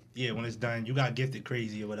 yeah, when it's done, you got gifted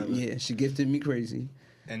crazy or whatever. Yeah, she gifted me crazy.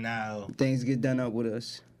 And now, Things get done up with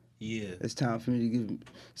us. yeah, It's time for me to give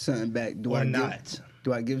something back. or not.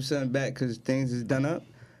 Do I give something back because things is done up?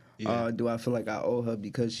 Yeah. Or do I feel like I owe her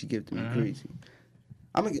because she gifted me crazy?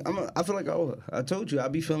 I feel like I owe her. I told you, I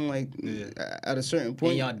be feeling like at a certain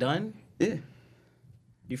point. And y'all done? Yeah.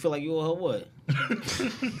 You feel like you owe her what?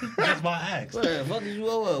 That's why I asked. What the fuck did you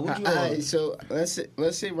owe her? What you owe her? Alright, so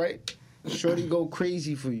let's say right, shorty go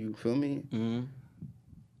crazy for you. Feel me? Mm-hmm.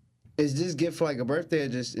 Is this gift for like a birthday or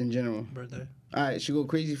just in general? Birthday. All right, she go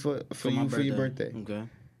crazy for my you for your birthday. Okay.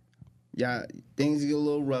 Y'all things get a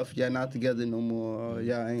little rough. Y'all not together no more. Or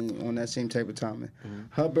y'all ain't on that same type of timing.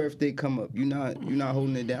 Her birthday come up. You not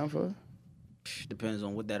holding it down for her? Depends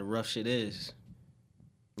on what that rough shit is.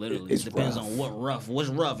 Literally, It's it depends rough. on what rough. What's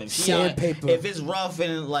rough? If she out, Sandpaper. if it's rough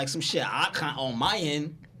and like some shit I can't on my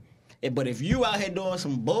end, but if you out here doing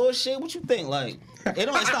some bullshit, what you think? Like, it's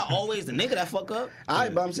not always the nigga that fuck up. All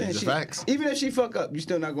right, but I'm saying These are facts. even if she fuck up, you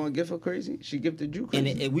still not gonna give her crazy. She gifted you And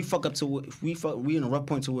crazy. if we fuck up to if we in a rough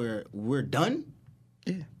point to where we're done.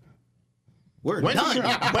 Yeah. We're When done. did you-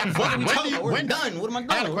 What are we when talking do you- about? We're when- done. What am I I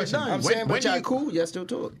got a doing? We're question. done. I'm When- saying, when but do y'all you- cool. Y'all still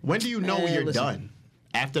talk. When do you know when Man, you're listen. done?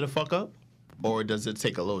 After the fuck up? Or does it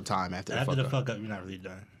take a little time after the After fuck the up? fuck up, you're not really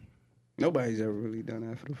done. Nobody's ever really done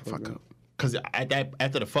after the fuck, Fuck up. up. Because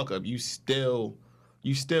after the fuck up, you still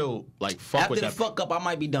like fuck After with the that. fuck up, I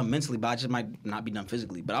might be done mentally, but I just might not be done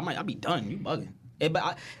physically. But I'll be done. You bugging.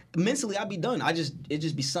 But mentally, I'll be done. It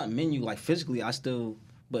just be something in you. Like physically,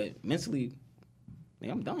 but mentally,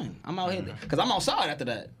 nigga, I'm done. I'm out here because I'm outside after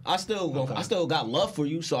that. I still got love for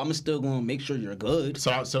you, so I'm still gonna make sure you're good.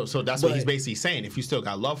 So that's what he's basically saying. If you still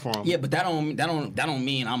got love for him, Yeah, but that don't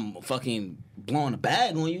mean I'm fucking blowing a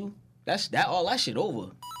bag on you. All that shit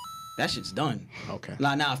over. That shit's done. Okay.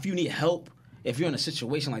 Now, if you need help, if you're in a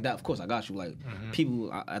situation like that, of course I got you. Like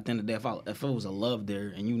people at the end of the day, if it was a love there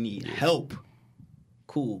and you need help,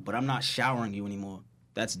 cool. But I'm not showering you anymore.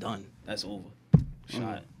 That's done. That's over.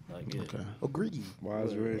 Shot. Like yeah. Okay. Agreed.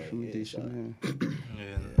 Wise red foundation, man.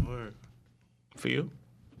 Yeah, word. For you?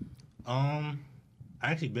 I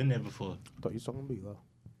actually been there before, Thought you was talking to me, though.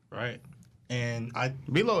 right? And I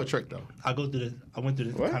Below a trick though. went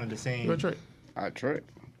through What? kind of the same. You're a trick. I trick.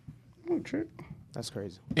 Oh, trick. That's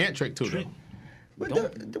crazy. And trick too Trick. though.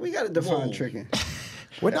 But we gotta define Whoa. tricking.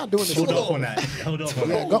 We're not doing this. Hold off on that. Hold off on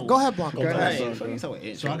Yeah, that. go ahead, Blanco. Go Go ahead. ahead. Hey, fucking talking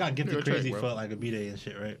about So I got You're gifted a trick, crazy bro. for like a B-day and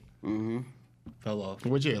shit, right? Mm-hmm. Fell off.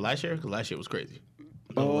 What year? Last year? Because last year was crazy.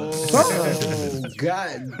 Oh,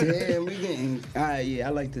 god damn, we getting. All right, yeah,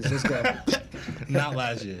 I like this. Let's go. Not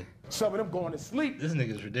last year. Some of them going to sleep. This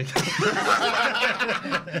nigga's ridiculous.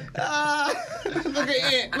 Look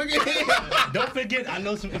at Ant. Look at Ant. Don't forget, I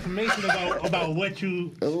know some information about what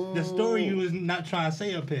you, the story you was not trying to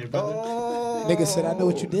say up here, brother. Oh. Nigga said, I know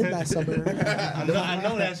what you did last summer. I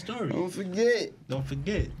know that story. Don't forget. Don't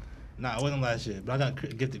forget. Nah, it wasn't last year, but I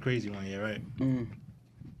got gifted crazy one year, right?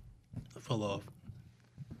 I fell off.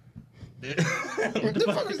 What the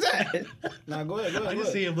fuck is that? Nah, go ahead. I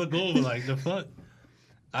just see him look over like the fuck.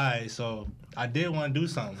 All right, so I did want to do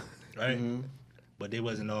something, right? But they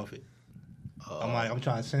wasn't off it. I'm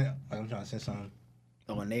trying to send something.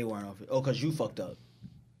 Oh, and they weren't off it. Oh, because you fucked up.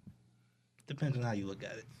 Depends on how you look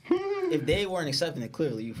at it. If they weren't accepting it,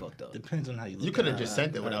 clearly you fucked up. Depends on how you look. You could have just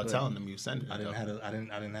sent it without good. telling them you sent it. I didn't have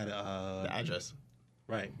the address.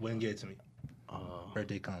 Right, wouldn't get it to me.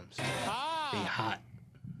 Birthday comes. They hot.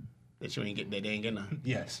 That you ain't get. They didn't get none.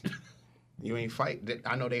 Yes. You ain't fight.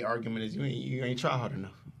 I know their argument is you ain't try hard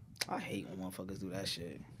enough. I hate when motherfuckers do that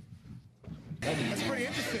shit. That's pretty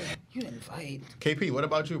interesting. You didn't fight. KP, what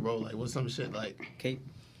about you, bro? Like, what's some shit like? Kate,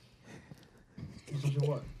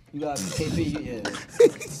 What? you got KP, yeah.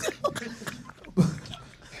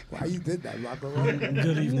 Why you did that, Rocco?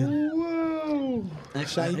 Good evening. Whoa.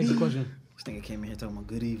 Actually, next question. This nigga came in here talking about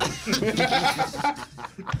good evening.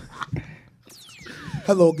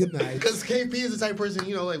 Hello, good night. Because KP is the type of person,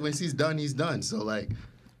 you know, like when he's done. So like,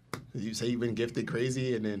 you say you've been gifted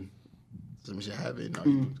crazy, and then some shit happened.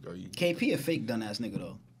 Or you KP a fake done ass nigga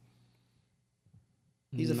though.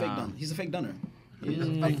 He's a fake done. He's a fake dunner. A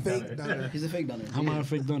fake dunner. He's a fake dunner. How am I a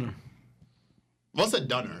fake dunner? What's a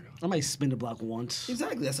dunner? I might spin the block once.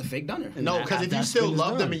 Exactly, that's a fake dunner. No, because if you that still spin is love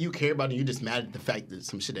them done. and you care about them, you just mad at the fact that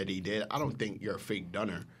some shit that he did. I don't think you're a fake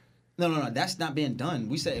dunner. No, that's not being done.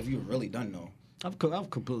 We said if you're really done though. I've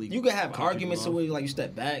completely. You could have cut arguments to people where off. like you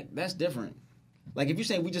step back. That's different. Like if you're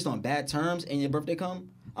saying we just on bad terms and your birthday come,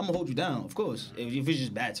 I'm gonna hold you down, of course. If it's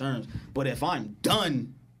just bad terms. But if I'm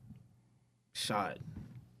done, shot.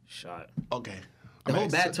 Okay. The whole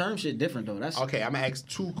bad term shit different though. That's Okay, I'm gonna ask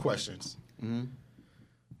two questions.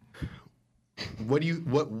 What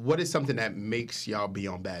is something that makes y'all be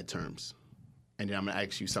on bad terms? And then I'm gonna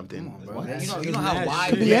ask you something. bro. You know how wide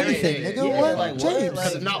Could be anything, nigga. Yeah, What? like, James.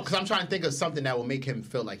 what? Because I'm trying to think of something that will make him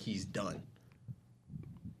feel like he's done.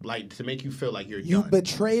 Like to make you feel like you're You done.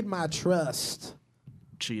 betrayed my trust.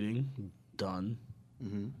 Cheating, done.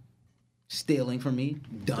 Stealing from me,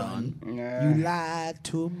 done. You lied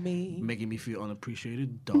to me. Making me feel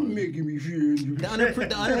unappreciated, done. Making me feel you. The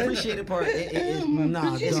unappreciated part is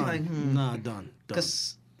Nah, it's done. like, Nah, done.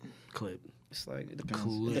 Cause Clip. it's like it depends.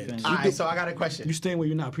 Clip. It depends. All right, so I got a question. You staying where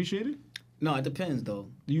you're not appreciated? No, it depends though.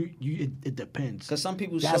 It depends. Because some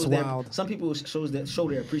people That's show wild. some people show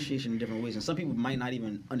their appreciation in different ways, and some people might not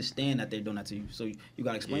even understand that they're doing that to you. So you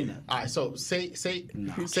gotta explain that. All right, so say you.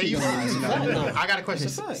 No. I got a question.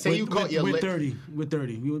 It's a fact. Say you caught your We're lip. 30. We're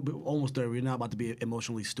 30. We're almost 30. We're not about to be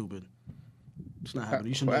emotionally stupid. It's not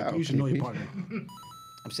happening. You should know your partner.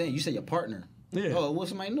 I'm saying you said your partner. Yeah. Oh, what's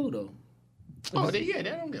somebody new though? Oh, they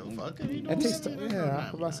don't give a fuck. They That takes don't- time. Yeah,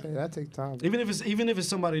 I was about to say that takes time. Even if it's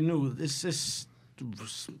somebody new, it's just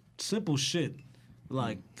simple shit.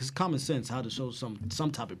 Like, it's common sense how to show some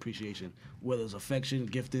type of appreciation, whether it's affection,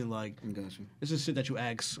 gifting. Like, Got you. it's just shit that you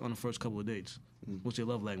ask on the first couple of dates. What's your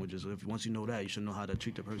love languages? Once you know that, you should know how to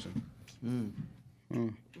treat the person.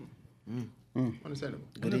 Understandable.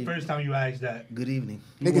 When's the first time you asked that? Good evening.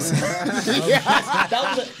 Niggas.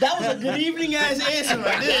 That was a good evening ass answer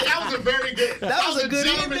right there. That was a very good. That was a good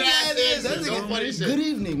gentleman evening ass answer. That's no funny shit. Good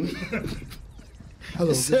evening.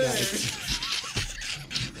 Hello, good night.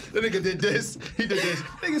 The nigga did this. He did this.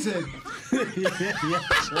 Nigga said.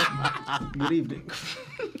 Good evening.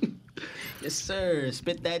 Yes, sir.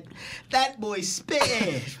 Spit that boy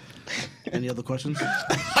spit. Any other questions?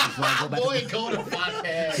 Before I go back Boy, go to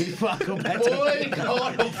fuckhead. before I go back to Boy,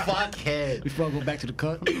 go to fuckhead. before I go back to the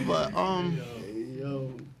cut. But Y'all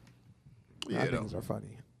yeah, though. niggas are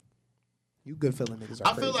funny. You good feeling niggas are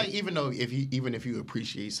I feel like crazy. even if you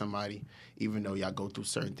appreciate somebody, even though y'all go through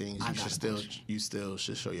certain things, you still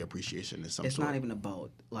should show your appreciation in some It's sort. not even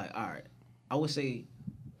about like. All right, I would say.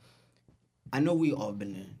 I know we all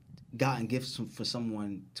been there, gotten gifts for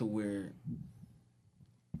someone to where.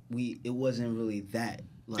 It wasn't really that.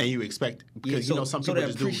 Like, And you expect because yeah, you know some people the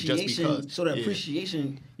just do just because. So the Yeah.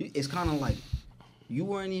 appreciation, it's kind of like you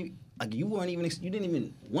didn't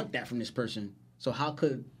even want that from this person. So how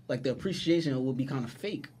could like the appreciation would be kind of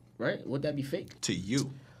fake, right? Would that be fake? To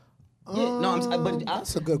you. Yeah, no,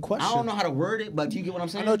 that's a good question. I don't know how to word it, but do you get what I'm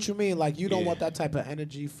saying? I know what you mean. Like you don't Yeah. want that type of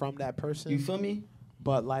energy from that person. You feel me?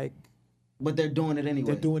 But like, But they're doing it anyway.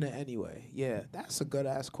 They're doing it anyway. Yeah, that's a good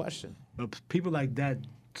ass question. But people like that,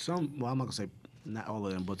 I'm not gonna say not all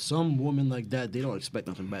of them, but some women like that, they don't expect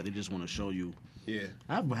nothing back. They just want to show you. Yeah.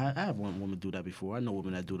 I have one woman do that before. I know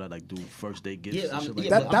women that do that, like do first date gifts. Yeah, and shit like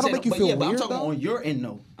That- but I'm that'll saying- make you but feel yeah, but I'm weird, talking though? on your end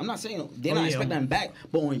though. I'm not saying they're not expecting nothing back,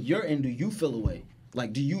 but on your end, do you feel away?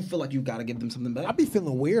 Like, do you feel like you gotta give them something back? I'd be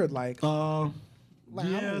feeling weird, like I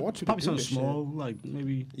yeah, don't want you to probably do something this small, like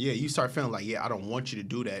maybe. Yeah, you start feeling like, yeah, I don't want you to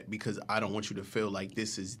do that because I don't want you to feel like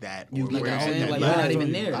this is that. You or like we're I'm at saying, that like you're level. not even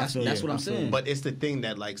I there. feel That's you. what I'm I feel you. saying. But it's the thing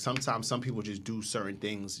that like sometimes some people just do certain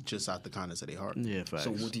things just out the kindness of their heart. Yeah, facts.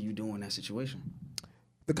 So what do you do in that situation?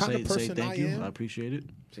 the kind say, of person say thank I you. am. I appreciate it.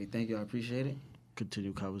 Say thank you, I appreciate it.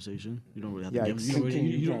 Continue conversation. You don't really have Yeah, to give. You don't, really,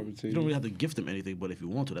 continue you don't conversation. really have to gift them anything. But if you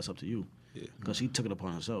want to, that's up to you. Because she took it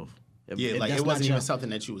upon herself. If- Yeah, if like that's it not wasn't even your- something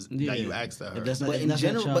that Yeah. that you asked of her. If that's not, But if in that's not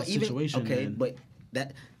general, your but even situation, okay, then- but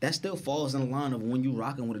that still falls in the line of when you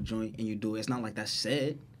rocking with a joint and you do it. It's not like that's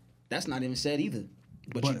said. That's not even said either.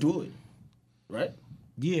 But you do it, right?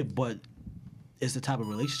 yeah, but it's the type of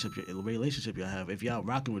relationship you have. If y'all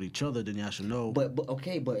rocking with each other, then y'all should know. But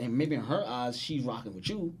okay, but and maybe in her eyes, she's rocking with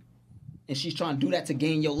you, and she's trying to do that to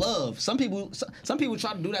gain your love. Some people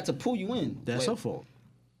try to do that to pull you in. that's Like, her fault.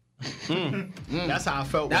 That's how I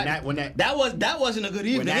felt when that that wasn't a good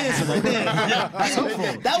even that answer right there.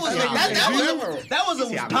 that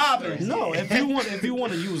was popping. No, if you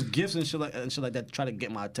want to use gifts and shit like that to try to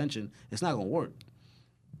get my attention, it's not gonna work.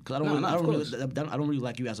 Cause I don't really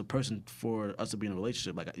like you as a person for us to be in a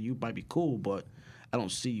relationship. Like you might be cool, but I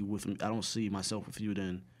don't see you with me. I don't see myself with you.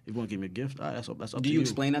 Then if you want to give me a gift, all right, that's up Do to you. you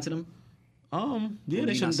explain that to them? Yeah, Or they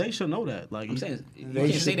do you not they should know that. Like I'm saying you They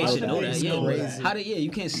can't say they should should know know that. that. Yeah, Crazy. how do you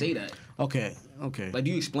can't say that. okay. Like, do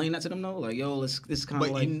you explain that to them though? Like, yo, this kind of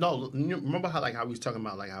But like you know, remember how we was talking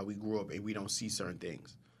about like how we grew up and we don't see certain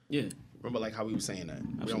things. yeah. Remember like how we were saying that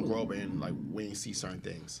we don't grow up and like we ain't see certain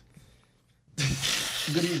things.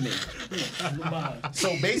 Good evening. So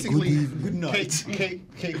basically,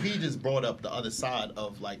 KP just brought up the other side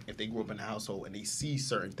of like if they grew up in a household and they see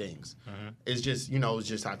certain things. It's just it's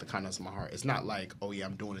just out the kindness of my heart. It's not like, oh yeah,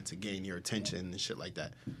 I'm doing it to gain your attention and shit like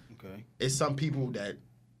that. Okay. It's some people that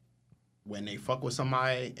when they fuck with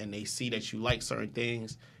somebody and they see that you like certain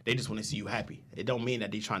things, they just want to see you happy. It don't mean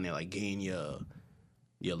that they trying to like gain your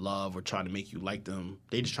love or trying to make you like them.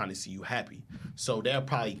 They just trying to see you happy. So they'll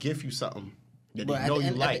probably give you something that But they know you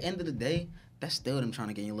at like. the end of the day, that's still them trying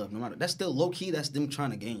to gain your love. No matter that's still low key. That's them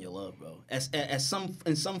trying to gain your love, bro.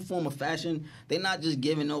 In some form of fashion, they're not just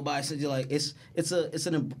giving nobody. So you're like it's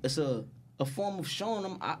a form of showing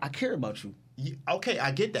them I care about you. Yeah, okay,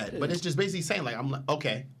 I get that, but it's just basically saying like I'm like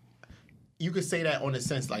okay, you could say that on the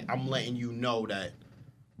sense like I'm letting you know that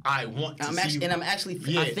I want to see you. I'm actually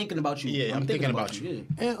I'm thinking about you. Yeah, I'm thinking about you.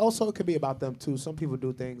 Yeah. And also, it could be about them too. Some people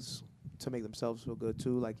do things to make themselves feel good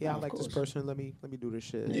too. Like, yeah, I Of like this course. person. Let me do this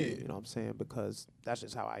shit. Yeah. You know what I'm saying? Because that's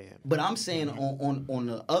just how I am. But I'm saying on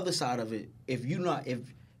the other side of it,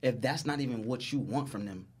 if that's not even what you want from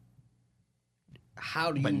them,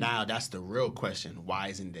 how do you? But now that's the real question. Why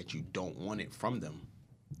isn't it that you don't want it from them?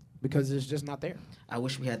 Because it's just not there. I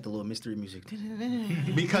wish we had the little mystery music.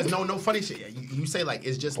 Because no funny shit. You say like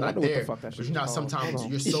it's just I not wonder what the there. fuck that But shit you know, is called. sometimes Hold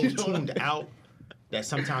on. you're so tuned out that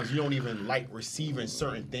sometimes you don't even like receiving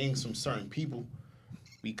certain things from certain people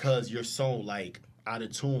because you're so like out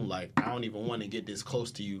of tune. Like I don't even want to get this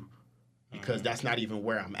close to you because that's not even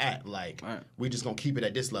where I'm at. Like we're just gonna keep it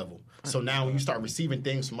at this level. So now when you start receiving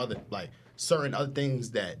things from other like certain other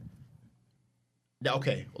things that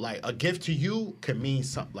okay, like a gift to you can mean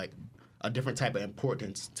something like a different type of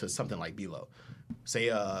importance to something like B-Lo. Say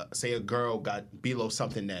a girl got B-Lo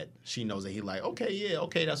something that she knows that he like,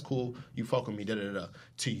 okay, that's cool. You fuck with me, da-da-da.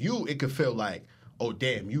 To you, it could feel like, oh,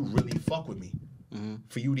 damn, you really fuck with me.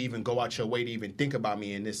 For you to even go out your way to even think about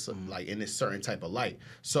me in this like in this certain type of light.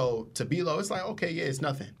 So to B-Lo, it's like, okay, yeah, it's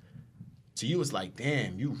nothing. To you, it's like,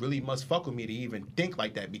 damn, you really must fuck with me to even think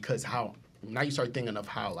like that because how, now you start thinking of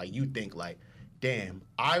how like you think like, damn,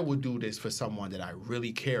 I would do this for someone that I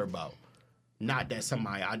really care about. Not that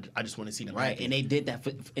somebody I just want to see them Right, happy. and they did that,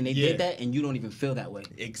 did that, and you don't even feel that way.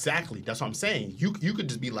 Exactly, that's what I'm saying. You could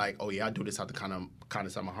just be like, oh yeah, I do this out the kind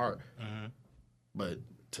of my heart. But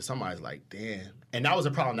to somebody, it's like, damn. And that was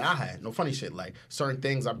a problem that I had. No funny shit. Like certain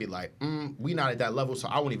things, I'd be like, we not at that level, so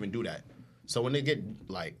I won't even do that. So when they get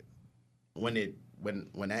like, when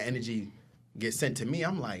that energy gets sent to me,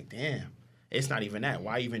 I'm like, damn, it's not even that.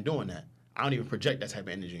 Why even doing that? I don't even project that type of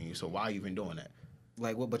energy in you. So why even doing that?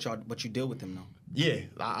 Like what? But you deal with them though. Yeah,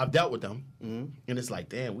 I've dealt with them, and it's like,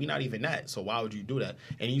 damn, we not even that. So why would you do that?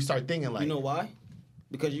 And you start thinking like, You know why?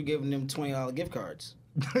 Because you giving them $20 gift cards.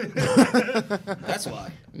 That's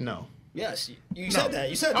why. no, Yes, you said that.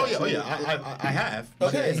 You said Oh that. yeah. I have.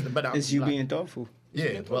 Okay. It's you being thoughtful.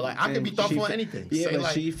 Yeah, well, like I could be thoughtful on anything. Yeah, Say, but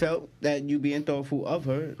like, she felt that you being thoughtful of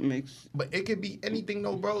her makes. but it could be anything,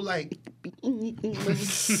 though, bro. Like,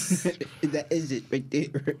 That is it right there.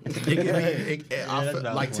 it could be. I that's feel,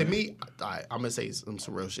 valid like to point. me, I'm gonna say some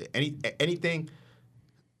real shit. Anything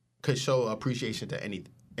could show appreciation to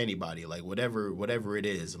anybody. Like whatever it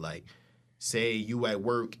is. Like, say you at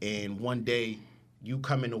work and one day you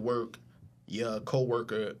come into work, your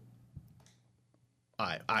coworker.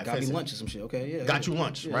 Got me lunch or some shit. Okay, yeah. Got you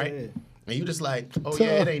lunch, Yeah, right? yeah. And you just like, oh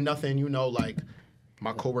yeah, it ain't nothing, you know, like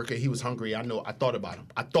my coworker, he was hungry. I know, I thought about him.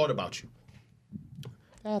 I thought about you.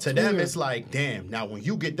 That's To them, weird. it's like, damn. Now, when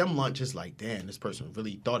you get them lunch, it's like, damn, this person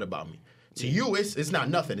really thought about me. To you, it's not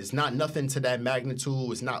nothing. It's not nothing to that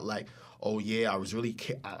magnitude. It's not like, oh yeah, I was really,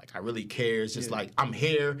 I really care. It's just like, I'm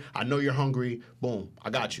here. I know you're hungry. Boom, I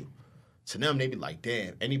got you. To them, they be like,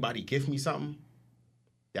 damn. Anybody give me something?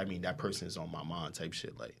 I mean, that person is on my mind type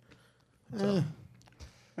shit. Like, so.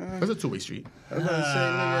 It's a two-way street. I was about to say,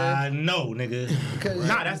 nigga. No, nigga. Because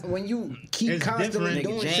Nah, that's- when you keep It's constantly different.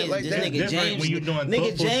 doing Nigga shit James, like this that. nigga different James, when you doing nigga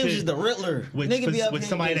thoughtful James shit is the Riddler. With, Nigga be up with here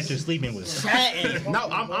somebody that just you're sleeping with. chatting. No,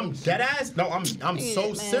 I'm dead ass. No, I'm so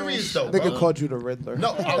man. serious though. Nigga bro. called you the Riddler.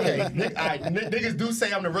 No, okay. Niggas do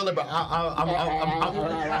say I'm the realer, but I'm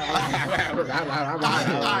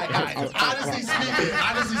honestly speaking,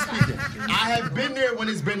 I have been there when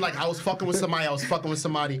it's been like I was fucking with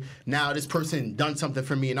somebody. Now this person done something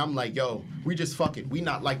for me, and I'm like, yo, we just fucking. We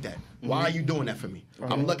not like that. Why are you doing that for me?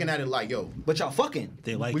 I'm looking at it like, yo, But y'all fucking.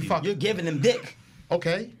 They like we you. fucking. You're giving them dick.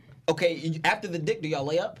 Okay, Okay, after the dick, do y'all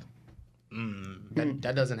lay up?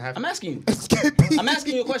 that doesn't happen. I'm asking you. I'm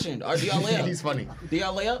asking you a question. Or do y'all lay up? He's funny. Do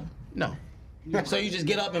y'all lay up? No. So you just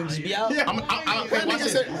get up and just be out? I'm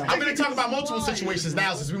going to talk about multiple situations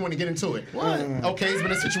now since we want to get into it. What? Okay, it's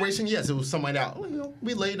been a situation. Yes, it was somebody out. You know,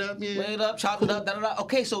 we laid up. Yeah. Laid up, chopped it up, da da da.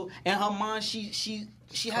 Okay, so in her mind, she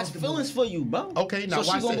has feelings for you, bro. Okay, now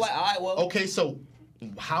so watch she gonna this. be like, all right, well. Okay, so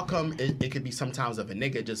how come it could be sometimes of a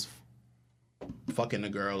nigga just fucking a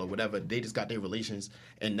girl or whatever? They just got their relations,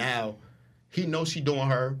 and now he knows she doing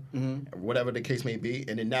her, or whatever the case may be,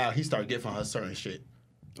 and then now he start giving her certain shit.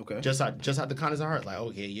 Okay. Just out the kindness of her, like,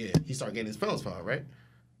 okay, yeah, he start getting his feelings for her, right?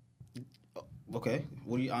 Okay.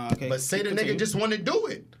 What do you? Okay. But say the continue. nigga just want to do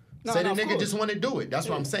it. No, say no, the of nigga course. just want to do it. That's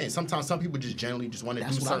what I'm saying. Sometimes some people just generally just want to do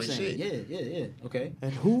That's what I'm certain saying. shit. Yeah. Okay.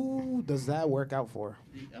 And who does that work out for?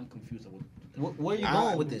 I'm confused. Where are you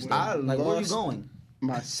going with this? I Like, where are you lost- going?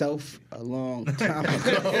 Myself a long time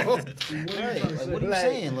ago. Right. Like, what are you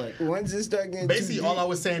saying? Like, once it start getting Basically, too all deep, I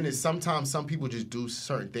was saying is sometimes some people just do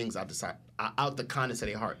certain things out the kindness of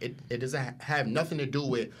their heart. It doesn't have nothing to do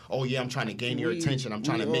with, oh yeah, I'm trying to gain your We- attention. I'm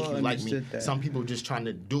trying to we make all you like me. understood that. Some people just trying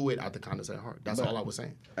to do it out the kindness of their heart. That's But- all I was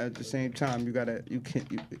saying. at the same time,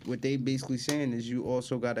 what they basically saying is you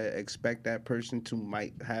also gotta expect that person to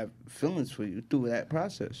might have feelings for you through that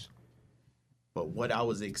process. But what I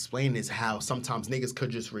was explaining is how sometimes niggas could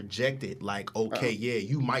just reject it. Like, okay, yeah,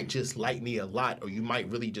 you might just like me a lot, or you might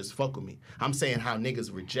really just fuck with me. I'm saying how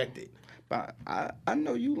niggas reject it. But I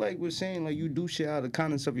know you like was saying like you do shit out of the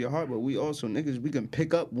kindness of your heart, but we also niggas we can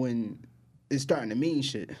pick up when it's starting to mean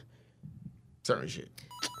shit. Certain shit.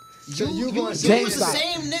 So you you gonna was say the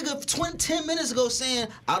same nigga 10 minutes ago saying,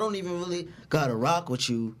 I don't even really gotta rock with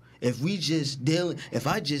you if we just deal. If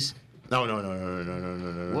I just. No.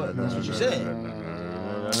 What? That's what you said.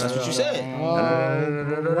 That's what you said. No.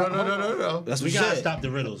 That's what We you gotta said. stop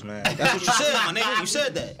the riddles, man. That's what you said, my nigga. You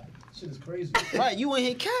said that. Shit is crazy. Right, you in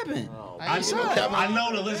here capping. I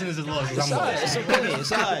know the listeners is lost. It's I'm alright. lost. It's okay.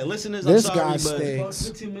 It's alright. Listeners, This I'm sorry, guy but stinks.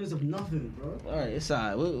 15 minutes of nothing, bro. alright, it's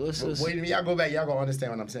alright. Let's Wait a minute, y'all go back. Y'all gonna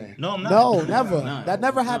understand what I'm saying. No, I'm not. No, never. Nah, That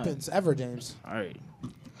never nah. happens ever, James. alright.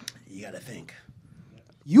 You gotta think.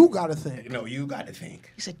 You gotta think. No, you gotta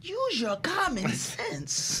think. He said, use your common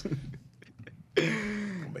sense.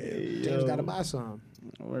 James gotta buy some.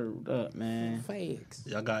 Word up, man. Fakes.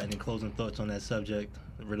 Y'all got any closing thoughts on that subject?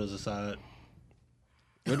 Riddles aside.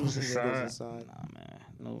 Riddles aside. Nah, man.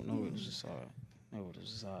 No riddles aside. No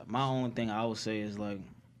riddles aside. My only thing I would say is like,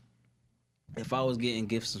 if I was getting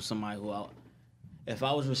gifts from somebody if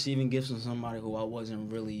I was receiving gifts from somebody who I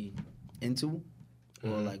wasn't really into, or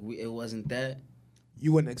like it wasn't that.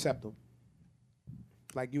 You wouldn't accept them.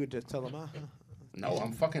 Like you would just tell them, No,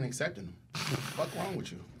 I'm fucking accepting them. Fuck wrong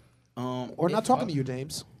with you? Or not talking to you,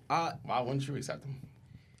 James. Why wouldn't you accept them?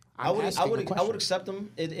 I would asking a I question. would accept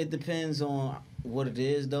them. It depends on what it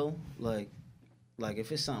is though. Like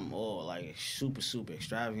if it's something like super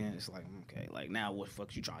extravagant, it's like okay. Like now what the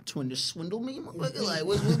fuck you trying to swindle me? Motherfucker? Like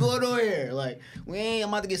what's going on here? Like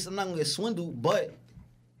I'm not gonna get swindled, but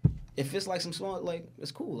if it's like some small, like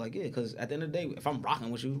it's cool, like yeah, because at the end of the day, if I'm rocking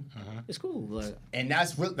with you, it's cool. Like, And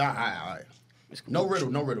that's real. All right. No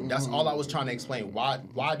riddle. That's all I was trying to explain. Why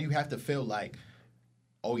do you have to feel like,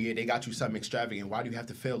 oh yeah, they got you something extravagant? Why do you have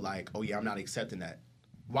to feel like, oh yeah, I'm not accepting that?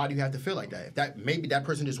 Why do you have to feel like that? If that maybe that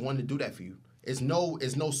person just wanted to do that for you. It's no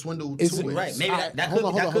swindle to it. right? Maybe that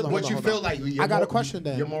Hold could on, what you feel like. I got a question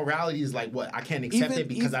then. Your morality is like what? I can't accept it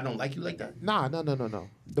because I don't like you like that. Nah, no.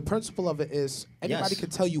 The principle of it is anybody Yes. can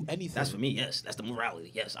tell you anything. That's for me. Yes, that's the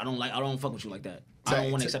morality. Yes, I don't fuck with you like that. I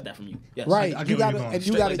don't want to accept that from you. Yes. Right, I you get where you're gotta, going. and you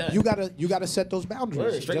Straight gotta, like that. you gotta set those boundaries.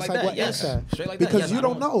 Word, straight just like that, what yes. Ed said. Straight like that, because yes, you I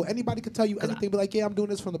don't don't- know. Anybody can tell you anything, be like, yeah, I'm doing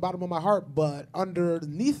this from the bottom of my heart, but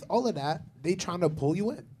underneath all of that, they trying to pull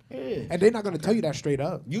you in, and they're not gonna tell you that straight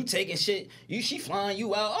up. You taking shit, she flying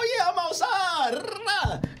you out. Oh yeah, I'm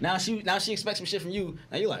outside. Now she expects some shit from you.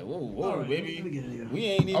 Now you're like, whoa, baby, we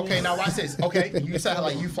ain't even. Okay, now watch this. Okay, you said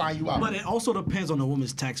like you flying you out. But it also depends on the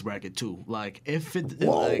woman's tax bracket too. Like if it,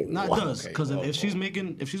 Whoa. like, not Whoa. does Okay, because whoa, if she's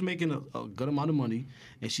making a good amount of money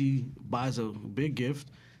and she buys a big gift,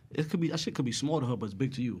 it could be that shit could be small to her, but it's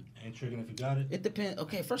big to you. Ain't tricking if you got it. It depends.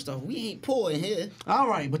 Okay, first off, we ain't poor in here. All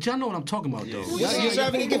right, but y'all know what I'm talking about though. You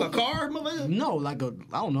having to give a car, mother? No, like I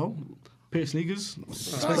don't know. Pair of sneakers,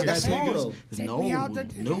 expensive that's ass sneakers. small,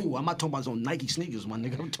 No, I'm not talking about some Nike sneakers, my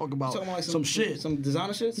nigga. I'm talking about, Talking about like some shit. some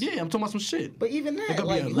designer shit. Yeah, I'm talking about some shit. But even It that, could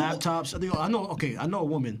like be laptops. I know a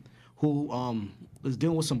woman who is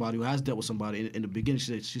dealing with somebody who has dealt with somebody. In the beginning,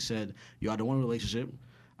 she said, "Yo, I don't want a relationship.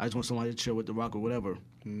 I just want somebody to chill with, the rock or whatever."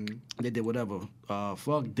 They did whatever.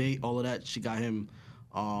 Fuck, date, all of that. She got him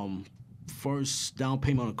first down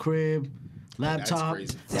payment on a crib, laptop.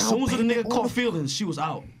 crazy. As soon as the Down nigga payment on caught a- feelings, she was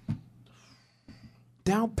out.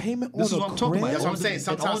 Down payment This is on what a I'm talking about. crib? That's what I'm all saying. it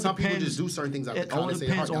all Sometimes some people depends- just do certain things out of it the all kindness of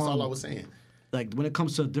their heart. depends That's all I on- was saying. Like when it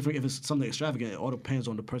comes to different, if it's something extravagant, it all depends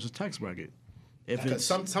on the person's tax bracket. If Because it's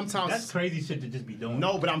sometimes That's crazy shit to just be doing.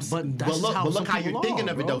 no, but But that's look, how but some look how you're people thinking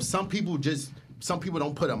are, of it bro. though. Some people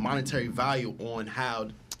don't put a monetary value on how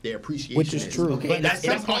their appreciation Which is true. Okay, But that's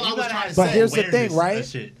that's all I was trying to But say. here's the Awareness thing, right? of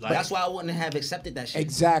shit. Like, That's why I wouldn't have accepted that shit.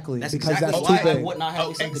 Exactly, That's because exactly that's why too I big. would not have Oh,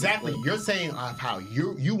 accepted exactly. it. Like, You're saying of how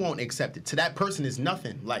you won't accept it. To that person is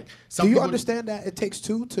nothing. Like some Do you people, understand that it takes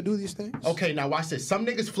two to do these things? Okay, now watch this. Some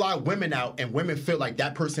niggas fly women out, and women feel like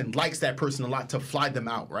that person likes that person a lot to fly them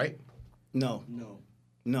out, right? no,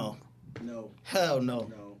 No. hell no.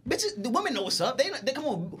 Bitches, the women know what's up. They come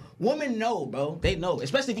on, women know, bro. They know.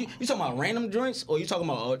 Especially if you talking about random joints or you talking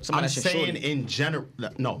about somebody I'm that's your saying shorty. in general.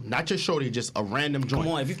 No, not just shorty, just a random joint.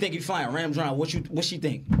 Come on, if you think you flying a random joint, what she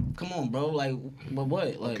think? Come on, bro. Like, but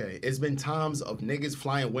what? Like, Okay, it's been times of niggas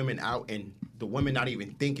flying women out and the women not even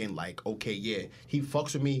thinking like, okay, yeah, he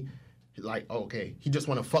fucks with me. Like, okay, he just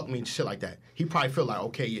want to fuck me and shit like that. He probably feel like,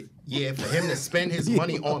 okay, yeah, for him to spend his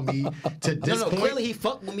money on me to this no, point. clearly he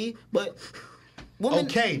fucked with me, but women.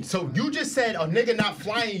 Okay, so you just said a nigga not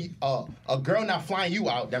flying, a girl not flying you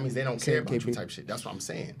out. That means they don't care about you type shit. That's what I'm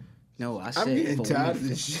saying. No, I said I'm getting for tired women. of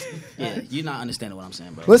this shit. Yeah, you're not understanding what I'm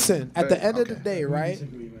saying, bro. Listen, at the end of the Okay. day, right?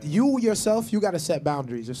 You yourself, you got to set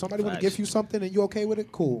boundaries. If somebody want to Facts. give you something and you okay with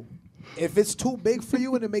it, cool. If it's too big for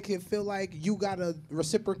you and it make it feel like you gotta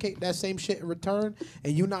reciprocate that same shit in return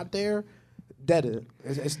and you not there, dead it.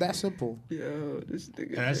 It's that simple. Yo, this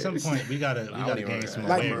nigga. and at some point, we gotta I don't gain even, some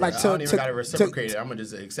Like- awareness. like I to- don't even to- gotta reciprocate it. I'm gonna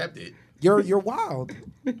just accept it. You're wild.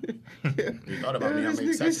 You thought about me, I'm This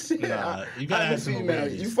gonna nigga accept it. shit. Nah, you gotta I'm have a some female.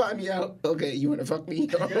 awareness. You find me out. Okay, you wanna fuck me?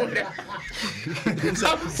 Who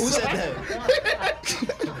said that?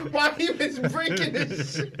 Why he was breaking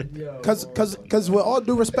this shit? Cause with all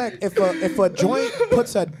due respect, if a joint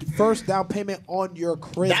puts a first down payment on your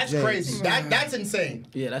crib, That's James, crazy. That's insane.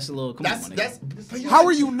 Yeah, that's a little. Come That's on, my nigga. that's. How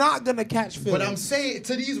are you not gonna catch feelings? But I'm saying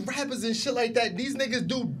to these rappers and shit like that, these niggas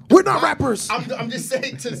do. We're not rappers. I'm just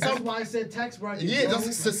saying to That's some. why I said tax bracket. Yeah, bro.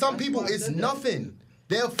 just, to some That's people why I it's said that. nothing.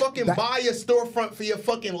 They'll fucking That- buy a storefront for your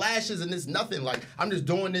fucking lashes and it's nothing. Like I'm just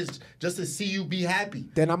doing this just to see you be happy.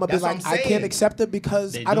 Then I'm gonna be That's what like, I'm I can't saying. accept it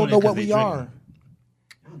because They I don't doing know it 'cause what they we tricking. are.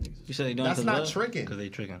 You said they doing That's it 'cause not love? tricking. Because they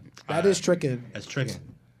tricking. That is tricking. That's tricking.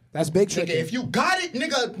 That's big Nigga, tricking. if you got it,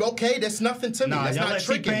 nigga, okay, that's nothing to me. Nah, That's y'all not let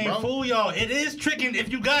tricking, T-Pain bro. fool y'all. It is tricking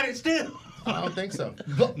if you got it still. I don't think so.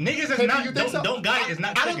 Niggas is Hey, not you think don't got it. It's not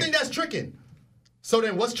I tricking. don't think that's tricking. So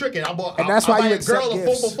then what's tricking? And that's why I buy you a girl accept a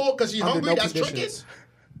gifts 4x4 because she's under hungry. no That's tricking. conditions.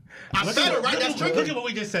 I Look said at it right. That's Look at tricking. what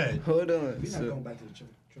we just said. Hold on. We're not So, going back to the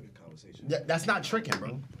tricking conversation. Yeah, that's not tricking, bro.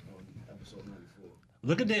 On episode 94.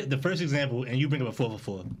 Look at the first example, and you bring up a 4 for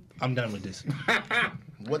 4. I'm done with this.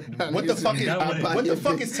 What the fuck is I'll buy what the your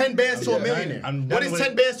fuck is 10 bands to a millionaire? I'm What done is with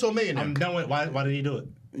 10 it. bands to a millionaire? I'm done with. Why did he do it?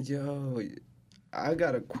 yo, I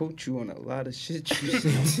gotta quote you on a lot of shit you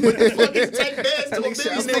said. What the fuck is 10 bands to a I'm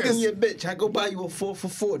billionaire? fucking your bitch. I go buy you a 4 for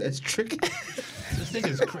 4. That's tricky. This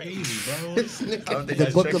nigga's crazy, bro. I don't think The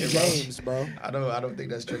that's Book of tricking, bro. James, bro. I don't think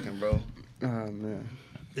that's tricking, bro. Oh man.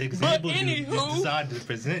 The examples you decided to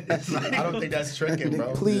present. It's like, I don't think that's tricking,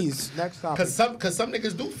 bro. Please, next topic. Cause some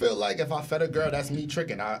niggas do feel like if I fed a girl, that's me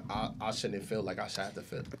tricking. I shouldn't feel like I should have to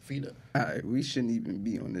feed her. All right, we shouldn't even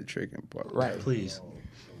be on the tricking part. Right. Please.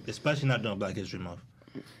 Especially not during Black History Month.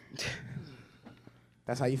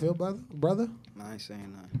 That's how you feel, brother? No, I ain't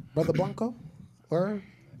saying nothing. Brother Blanco? Word?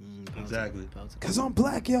 Exactly. Because I'm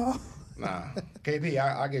black, y'all. Nah, KP,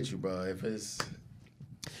 I get you, bro. If it's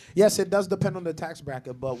Yes, it does depend on the tax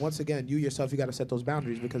bracket, but once again, you yourself, you got to set those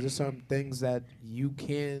boundaries because there's some things that you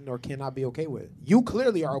can or cannot be okay with. You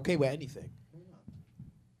clearly are okay with anything.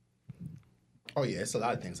 oh yeah, it's a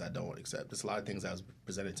lot of things I don't accept. There's a lot of things that was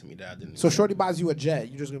presented to me that I didn't. So accept. Shorty buys you a jet,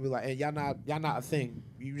 you're just gonna be like, "Hey, y'all not a thing."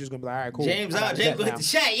 You just gonna be like, "All right, cool." James I got out. a James jet gonna hit now." the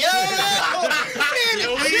shot. Yo,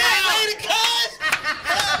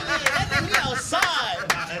 we outside.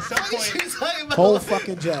 At some point, Whole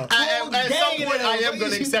fucking jet. At some point, I am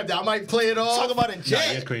gonna accept that. I might play it off. Talk about a nah,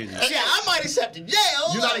 jet. you're crazy. Yeah, I might accept a jet.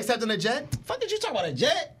 Hold You not up. accepting a jet? Fuck did you talk about a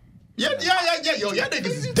jet? Yeah. Yo, y'all niggas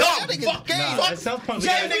is dumb. Fuck Nah, at some point, we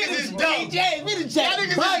Y'all gotta- niggas is dumb. James, we the Y'all jet.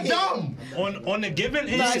 niggas is dumb. on the giving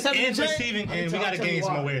end Nah, except and the jet. receiving end, we gotta gain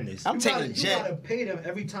some awareness. I'm taking a You jet. gotta pay them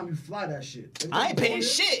every time you fly that shit. I ain't paying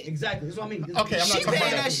shit. Exactly. That's what I mean. Okay, I'm not She talking about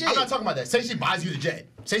paying that. that shit. I'm not talking about that. Say she buys you the jet.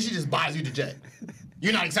 Say she just buys you the jet.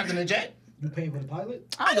 You're not accepting the jet? You paying for the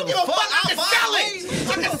pilot? I don't Give a fuck. I can I'll sell buy it.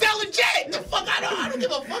 I can sell a jet. The fuck I don't give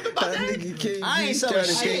a fuck about That that. nigga can't I ain't be selling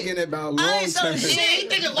started shit. thinking about I long ain't selling term. shit. He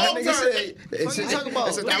thinking That long nigga term. said, What you talking about?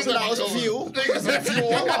 It's $1,000 for fuel. Niggas said fuel.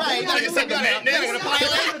 Right, Niggas said the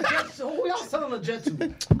maintenance. Who y'all selling a jet to?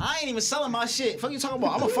 I ain't even selling my shit. Fuck you talking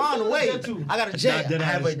about? I'm gonna find a way. I got a jet. Nah, I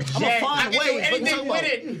have a jet. I'm gonna find I a can way. do What you anything talking with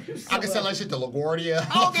about? it. I can sell that shit to LaGuardia.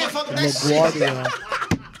 I don't give a fuck with that shit. LaGuardia.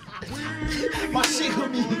 My shit gonna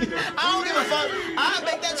be. I don't give a fuck. I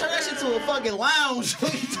make that turn that shit to a fucking lounge.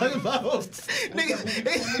 What you talking about,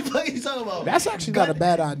 nigga? What you talking about? That's actually not a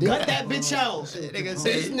bad idea. Cut that bitch out. Nigga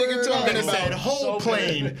said, This nigga talking nigga said about whole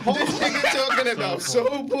plane. This nigga talking about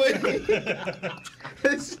soul plane.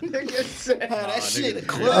 This nigga said That shit a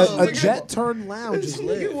club. A jet turned lounge is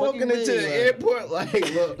lit. you walking Fucking into way, the like- airport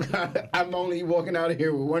like, look, I'm only walking out of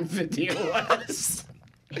here with 150 or less.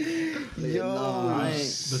 Yo, I ain't-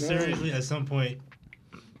 But seriously, at some point,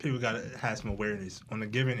 people gotta have some awareness on the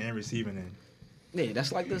giving and receiving end. Yeah,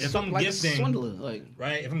 that's like this. If I'm like gifting- a swindler. Like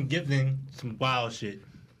Right? If I'm gifting some wild shit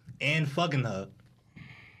and fucking her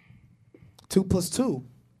 2 + 2.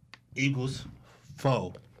 equals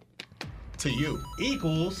 4. To you.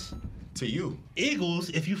 Equals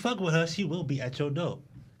if you fuck with her, she will be at your door.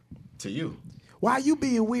 To you. Why you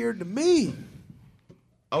being weird to me?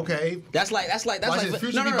 Okay. that's like Watch this.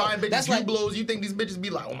 Future be buying bitches That's you like blows. You think these bitches be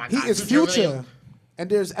like, oh my He god, is really- Future. And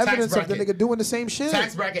there's evidence of the bracket. nigga doing the same shit.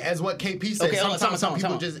 Tax bracket as what KP said. okay. Hold on, Sometimes some time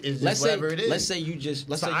people out. just is just Let's say whatever it is. let's say you just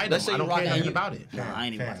let's It's say an item. let's say I you don't rock care out nothing you. about it. Nah, I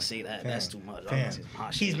ain't even Fam, about to say that. fam, That's too much.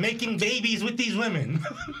 fam. He's making babies with these women.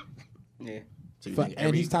 yeah. So you For- think and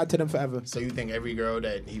every, he's tied to them forever. so you think every girl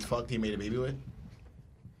that he fucked, he made a baby with?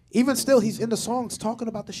 Even still, he's in the songs talking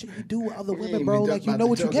about the shit he do with other women, ain't bro. even Like, you about know to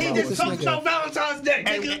what you talk get about with what this he Talk nigga. about Valentine's Day,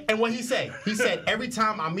 nigga. And what he said? He said every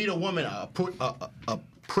time I meet a woman, a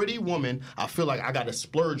pretty woman, I feel like I got to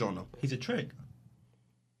splurge on them. He's a trick.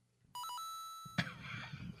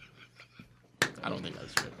 I don't think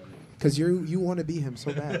that's true. Because you want to be him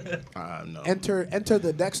so bad. No. Enter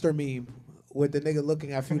the Dexter meme with the nigga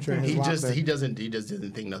looking at Future in his He just locker. doesn't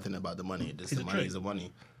think nothing about the money. Just He's the a money trick. is the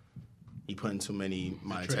money. He putting too many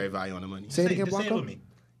monetary value on the money. Say it again, Just say it Blanco. with me.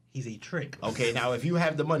 He's a trick. Okay, now if you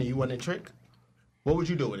have the money, you want a trick? What would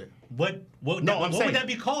you do with it? What No, I'm what saying- would that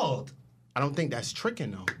be called? I don't think that's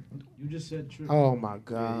tricking though. You just said true. Oh my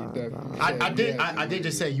god. I did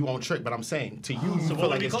just say you won't trick, but I'm saying to you, you So feel what like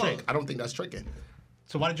would it it's be trick. called? I don't think that's tricking.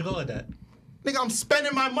 So why did you call it that? Nigga, I'm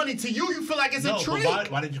spending my money to you. You feel like it's No, a but trick.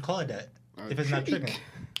 why did you call it that? If it's not tricking.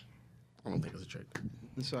 I don't think it's a trick.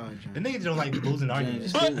 It's all right, The James. niggas don't like losing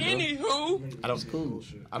arguments. But anywho, I don't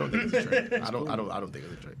think it's a trick. I don't think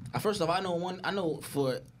it's a trick. First off, I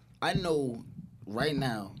know right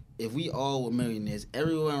now, if we all were millionaires,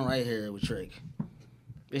 everyone right here would trick.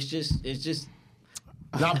 It's just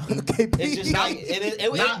Not, KP. It's just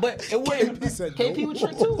like but it wouldn't. KP said KP no. would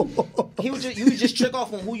trick too. You would just trick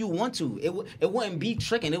off on who you want to. It wouldn't be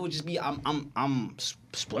tricking. It would just be I'm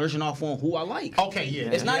splurging off on who I like. okay, yeah.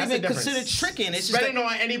 It's not that's even the difference. considered tricking. It's just Spending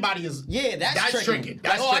like, on anybody is that's tricking.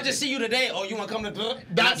 That's Like, I tricking. just see you today. Oh, you want to come to?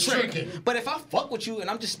 That's tricking. tricking. But if I fuck with you and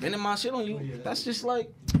I'm just spending my shit on you, that's just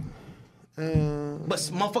like. But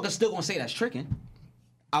motherfuckers still gonna say that's tricking.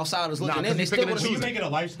 Outsiders looking in, they still gonna So you say. make it a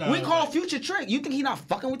lifestyle. We call Future trick. You think he not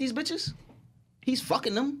fucking with these bitches? He's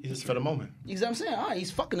fucking them. Just for the moment. You see what I'm saying? All right,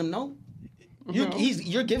 he's fucking them. No.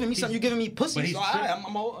 You're giving me something. You're giving me pussy. But he's So, all right, trick-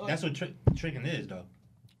 I'm all, That's what tricking is, though.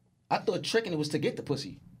 I thought tricking it was to get the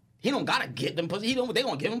pussy. He don't gotta get them pussy. They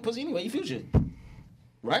gonna give him pussy anyway. You Future,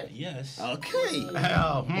 right? Yes. Okay.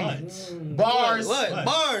 Hell, What? bars. What?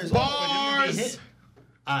 Bars. Bars.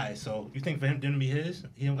 Alright, so you think for him to be his,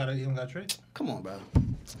 he don't got trick? Come on, bro.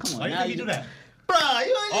 Come on. Why you now think he do that? Bro,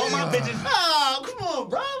 you ain't All my bitches. Oh, come on,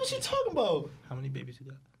 bro. What you talking about? How many babies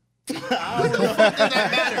you got? How many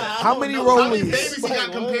How many rollies? babies he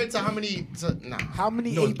got compared to how many? Nah. How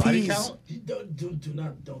many No, body APs? count? Don't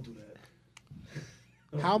do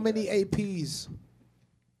that. How many APs?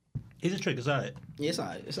 He's a trick. It's alright. Yeah, it's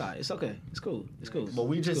alright. It's alright. It's okay. It's cool. It's cool. But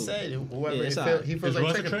we It's just cool. said whoever Yeah, it's he alright. feels Is like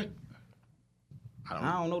Russ a tricking. trick?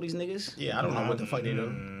 I don't know these niggas. Yeah, I don't know what the fuck they do.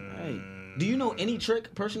 Hey, do you know any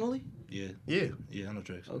trick personally? Yeah. Yeah. Yeah, I know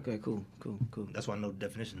tricks. Okay, cool. That's why I know the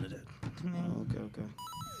definition of that. Okay.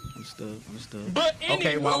 Understood.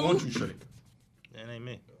 Okay, why won't you trick? That ain't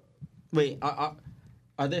me. Wait, are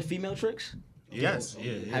there female tricks? Yes.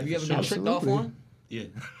 Yeah. Have you ever been tricked Absolutely. off on? Yeah.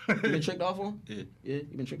 You been tricked off on? Yeah. Yeah,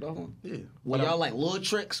 you been tricked off on? Yeah. Well, y'all like little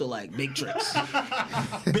tricks or like big tricks?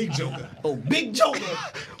 Big Joker. Oh, big joker.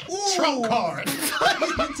 Ooh. Trump card. What are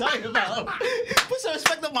you talking about? Put some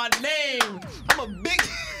respect on my name. I'm a big.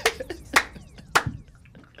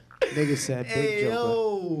 Nigga said big joker.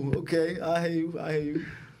 Yo. Okay, I hear you.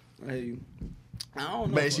 I don't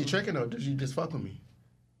know. But is she tricking or does she just fuck with me?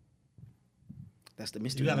 That's the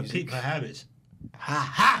mystery. You gotta music. peep her habits.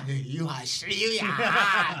 Ha ha! You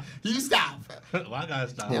you stop. Well, I gotta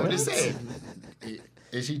stop. Yeah, I'm just saying.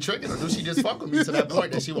 Is she tricking or does she just fuck with me to that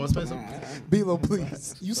point that she won't spend some? Bilo,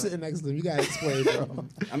 please. You sitting next to him. You gotta explain, bro.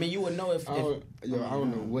 I mean, you would know if. I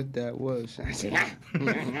don't know what that was.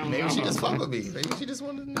 Maybe she just fuck with me. Maybe she just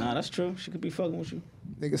wanted to. Nah, that's true. She could be fucking with you.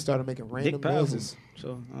 Nigga started making random Dick powerful. noises.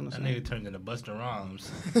 So I That understand. nigga turned into Busta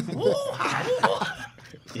Rhymes.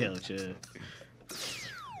 Yo, chill.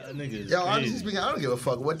 That nigga is Yo, honestly crazy. speaking, I don't give a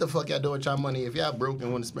fuck what the fuck y'all do with y'all money. If y'all broke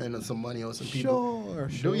and want to spend some money on some people, Sure.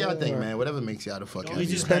 do y'all thing, man. Whatever makes y'all the fuck We happy.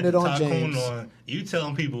 just Spend had it the on tycoon James. on. You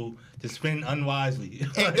telling people to spend unwisely.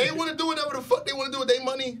 If they want to do whatever the fuck they want to do with their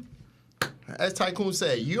money, as Tycoon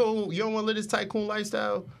said, you don't want to live this Tycoon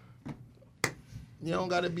lifestyle. You don't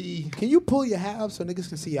gotta be Can you pull your hat up so niggas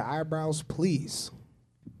can see your eyebrows, please?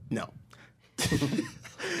 no.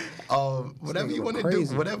 Whatever nigga you look want to do,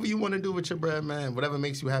 crazy. whatever you want to do with your bread, man. Whatever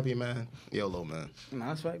makes you happy, man. YOLO, man. Nah,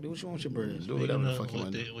 that's right. Do what you want with your bread. Do whatever the fuck you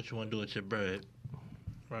want to do. What you want to do with your bread,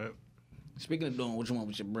 right? Speaking of doing what you want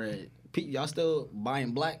with your bread, Pete, y'all still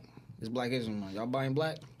buying black? It's Black History Month. Y'all buying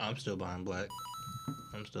black? I'm still buying black.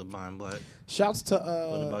 Shouts to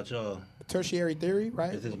What about y'all? Tertiary Theory,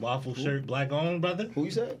 right? Is this waffle shirt black owned, brother? Who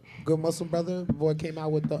you said? Good Muslim brother. The boy came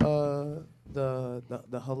out with the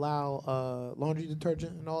halal laundry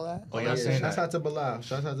detergent and all that. Oh, y'all saying Shouts that? out to Bilal.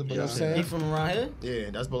 Shouts out to You know Bilal. what I'm saying? He from around here? Yeah,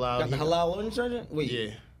 that's Bilal. Got the He- halal laundry detergent? Wait,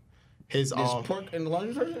 Yeah. His there's pork in the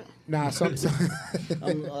laundry detergent? Nah, some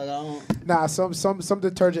I'm like, I don't. nah, some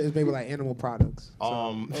detergent is maybe like animal products.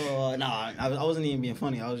 Nah, I wasn't even being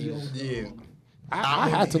funny. I was just. yeah. I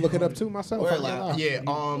had to look it up too myself. Where, I can't lie. Yeah,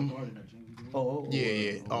 Oh.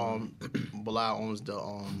 yeah. Bilal owns the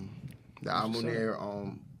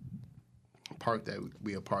Almunair park that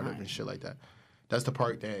we a part of and shit like that. That's the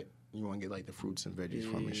park that you want to get like the fruits and veggies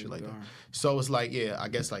from and shit like that. So it's like, yeah, I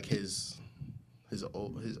guess like his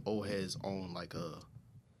old heads own like a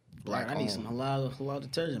black. I need some owned- halal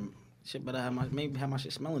detergent. Shit, but I have my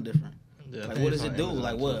shit smelling different. Yeah, I Like, think what it's does it on do? Amazon,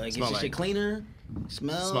 Like, too. what? Like, Smell is your shit like- cleaner?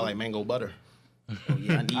 Smell? Smell like mango butter. Oh,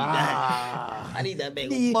 yeah, I need that. I need that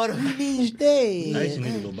mango butter. These I days. actually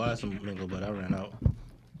need to go buy some mango, but I ran out.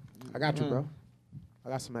 I got you, bro. I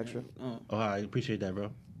got some extra. Oh, I appreciate that,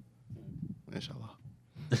 bro. Inshallah.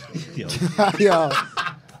 Yo, Yo,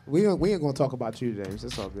 we ain't gonna talk about you, James.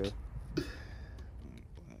 It's all good.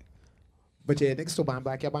 But yeah, niggas still buying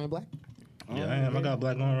black. Y'all buying black? yeah, I am. I got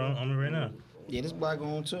black on me right now. Yeah, this black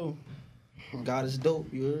on too. God is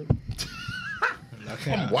dope, you heard? I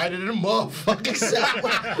can't. I'm whiter than a motherfucker. Who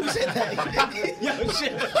said that? Yo,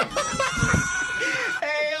 shit.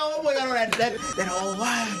 Hey, oh, boy, got on that old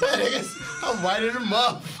wine. I I'm whiter than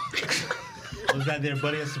muff. Was that their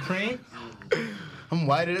buddy at Supreme? I'm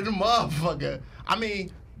whiter than a motherfucker. I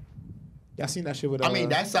mean, Y'all seen that shit with?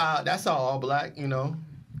 that's all black. You know,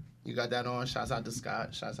 you got that on. Shouts out to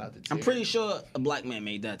Scott. Shouts out to. T. I'm pretty sure a black man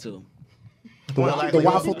made that too. the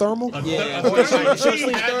waffle thermal. Yeah, short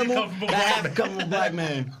sleeve thermal. That had to come from a black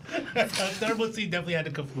man. A thermal tee definitely had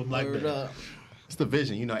to come from a black Word man. up. It's the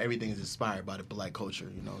vision. You know, everything is inspired by the black culture.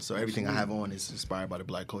 You know, so everything I have on is inspired by the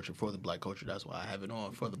black culture for the black culture. That's why I have it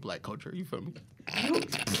on for the black culture. You feel me?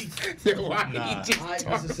 Nah.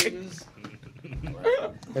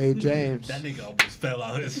 Hey James. That nigga almost fell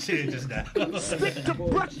out his shit just now.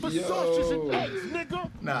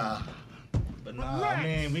 Nah. But nah, I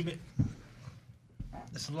mean, we been.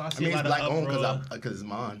 It's a lot, I mean, it's black on uproar. because it's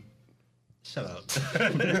mine. Shut up.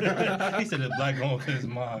 He said it's black on because it's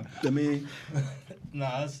mine. I mean,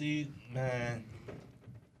 Nah, I see, man.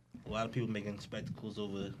 A lot of people making spectacles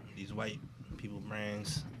over these white people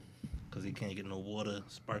brands because they can't get no water,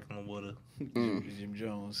 sparkling water. Jim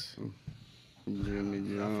Jones.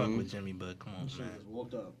 Jimmy I fuck with Jimmy, but come on, man.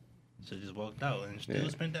 Walked up. Should just walked out and still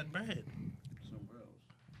spent that bread.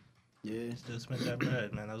 Yeah. Still spent that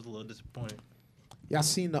bread, man. I was a little disappointed. Y'all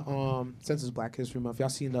seen the since it's Black History Month? Y'all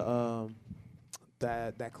seen the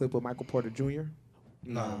that clip with Michael Porter Jr.?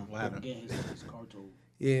 No, what happened? His car told.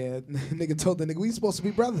 Yeah, nigga told the nigga we supposed to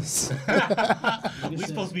be brothers. We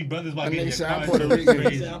supposed to be brothers while That getting nigga your said, I'm car. Puerto It's Rican.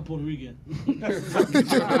 crazy. I'm Puerto Rican.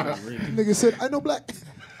 Nigga said I know black.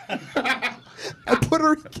 I'm Puerto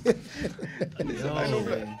Rican.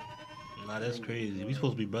 Nah, that's crazy. We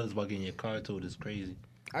supposed to be brothers while getting your car towed. It's crazy.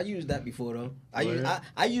 I used that before though. Word?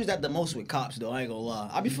 I use that the most with cops though. I ain't gonna lie.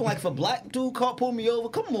 I be feeling like if a black dude pull me over,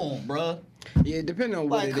 come on, bruh. Yeah, depending on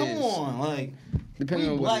what Like, it come is. on, like. Depending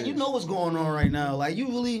we on what black, it you is. know what's going on right now. Like you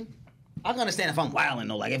really, I can understand if I'm wilding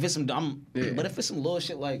though. Like if it's some dumb, Yeah. but if it's some little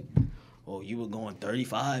shit like, oh, you were going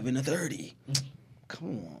 35 in a 30. Come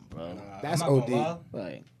on, bro. That's I'm not gonna OD.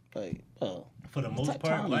 lie. Like, oh. For the most type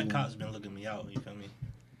part, time black you- cops been looking me out. You feel me?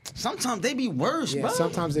 Sometimes they be worse, Yeah, bro.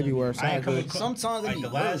 sometimes they be worse. I ain't come agree. across- Sometimes they like be the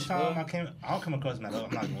last worse, time bro. I don't come across my. I'm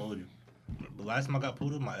not gonna hold you. The last time I got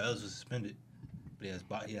pulled up, my L's was suspended,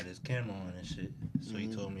 but he had his camera on and shit. So he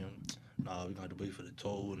told me, "Nah, we got to wait for the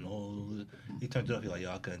toll and all." He turned it off. He like,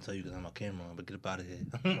 "Yo, I couldn't tell you because I have my camera on, but get up out of here."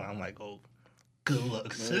 I'm like, "Oh, good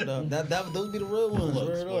looks." Word up. Those be the real ones. Looks,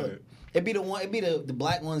 Word up. word. It be the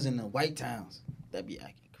black ones in the white towns that be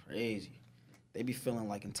acting crazy. They be feeling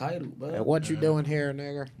like entitled, bro. Hey, what you doing here,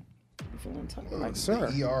 nigga? Be feeling entitled. Like, sir.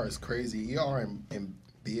 ER is crazy. ER and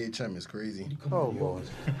BHM is crazy. Oh Lord.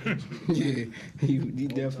 Yeah, he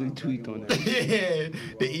definitely tweaked on that. Yeah,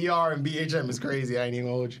 the ER and BHM is crazy. I ain't even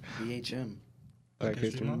gonna hold you. BHM. Black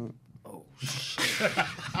History Month? Month. Oh shit.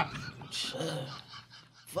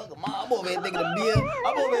 Fuck 'em. I'm over here thinking of BL.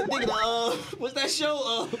 I'm over here thinking of what's that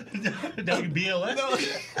show? WBLS.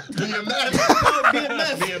 BMF.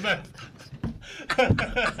 BMF. BMF.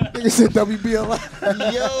 Nigga said WBLF.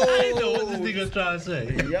 I didn't know what this nigga was trying to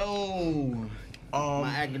say. Yo.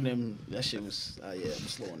 My acronym, that shit was, yeah, I'm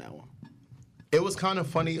slow on that one. It was kind of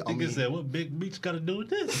funny. I Nigga mean, said, "What Big Meech got to do with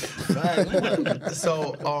this?"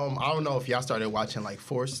 so I don't know if y'all started watching like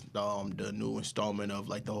Force, the new installment of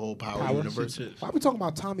like the whole Power universe. Why we talking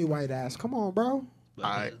about Tommy White ass? Come on, bro.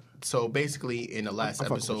 Alright, so basically in the last I'm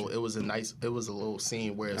fucking with episode, it was a little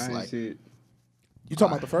scene where it's I ain't like see it. You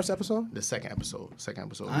talking about the first episode? the second episode.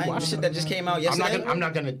 I ain't shit that just came out yesterday. I'm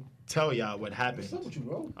not gonna tell y'all what happened.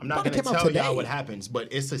 I'm not Thought it gonna came out tell today. y'all what happens, but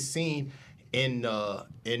it's a scene in the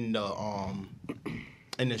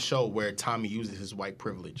show where Tommy uses his white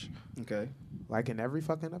privilege. Okay. Like in every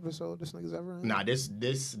fucking episode this nigga's ever in? Nah, this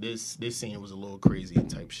scene was a little crazy and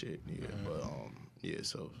type shit. Yeah, but yeah.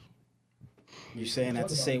 So You saying that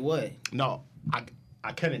to say what? no,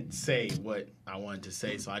 I couldn't say what I wanted to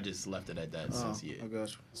say, so I just left it at that. Since yeah. I got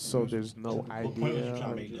you. So there's no point was you idea trying to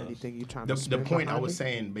or make, Gus? anything you trying The to spin point I behind was it?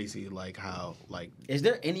 saying basically like how like Is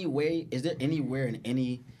there anywhere in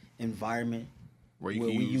any environment where where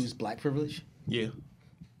you we can use black privilege? yeah.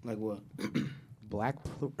 Like what? Black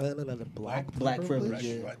Black privilege? privilege.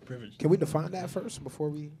 Right, right privilege. Can we define that first before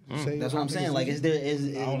we say That's what how I'm niggas saying. Like, use is it? there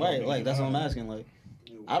is I don't know right? if Like, you that's what I'm define it. asking. Like,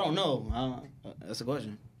 I don't know. That's a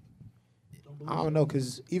question. I don't know,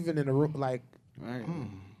 cause even in a room like Right.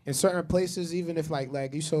 in certain places, even if like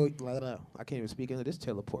you so I can't even speak English. This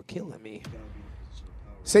teleport killing me.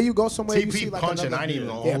 Say you go somewhere, you see TP like punching, another, I ain't even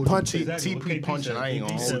gonna yeah, hold punching. you. Exactly. TP punching, I ain't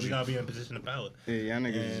gonna hold We you. gotta be in a position of power. Yeah, y'all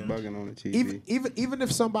niggas is And- bugging on the TV. Even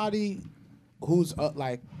if somebody who's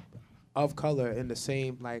like of color in the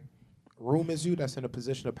same like room as you, that's in a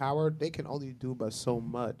position of power, they can only do but so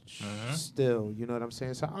much. Still, you know what I'm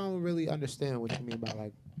saying? So I don't really understand what you mean by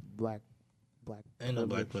like black black. Ain't no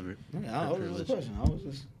black privilege. privilege. Yeah, I was just a question.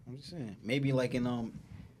 I'm just saying. Maybe like in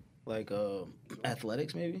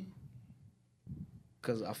athletics, maybe.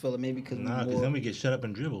 Cause I feel like maybe because Nah, because then we get shut up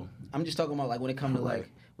and dribble. I'm just talking about like when it comes to like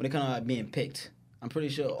being picked. I'm pretty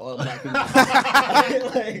sure all black people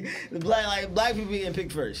black people getting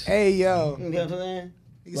picked first. Hey yo, You know what I'm saying?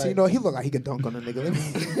 so you know he look like he could dunk on a nigga. Let me.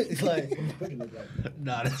 It's like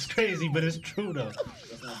Nah, that's crazy, but it's true though.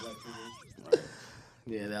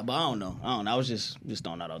 but I don't know. I was just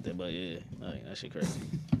throwing that out there, but yeah, like, that shit crazy.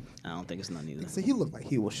 I don't think it's nothing either. So he look like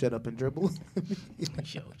he will shut up and dribble.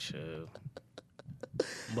 Yo, chill.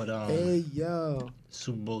 But Hey yo,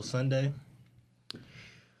 Super Bowl Sunday.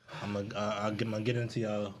 I'll get into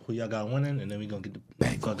y'all who y'all got winning, and then we gonna get the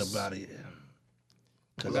fuck up out of here.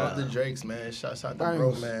 Shout out to Drakes, man. Shouts out to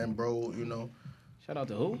bro, man. Bro, you know. Shout out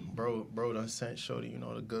to who? Bro done sent Shorty, you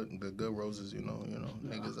know, the good roses, you know,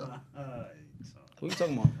 niggas up. Who you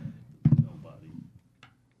talking about?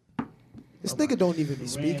 this nigga don't even be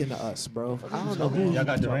speaking to us, bro. I don't know who Y'all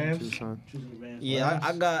got the talking Rams? to, son. Yeah,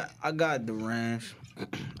 I got the Rams.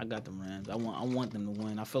 I got the Rams. I want them to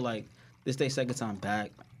win. I feel like this their second time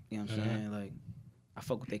back. You know what I'm saying? Like, I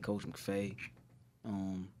fuck with their coach McVay.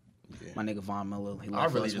 My nigga Von Miller. I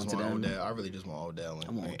really just want Odell.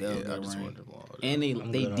 I want Odell. Yeah, I just want Odell. And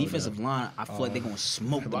they defensive line, I feel like they're gonna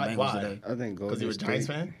smoke the Bengals today. I think Because you're a Giants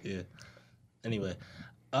fan? Yeah. Anyway,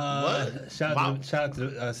 What? Shout out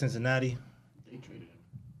to Cincinnati. They traded him.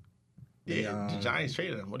 Yeah, the Giants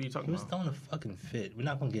traded him. What are you talking He was about? throwing a fucking fit. We're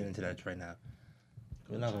not gonna get into that right now.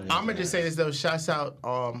 I'm gonna just say this though. Shouts out,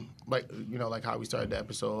 like you know, like how we started the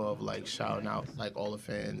episode of like shouting out like all the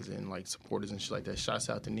fans and like supporters and shit like that. Shouts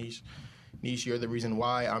out to Niche. Niche, you're the reason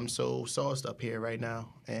why I'm so sauced up here right now.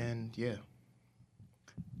 And yeah,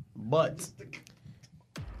 but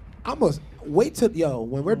I must wait till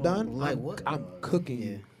when we're done. Like what? I'm cooking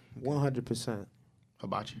you 100%.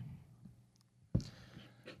 Hibachi.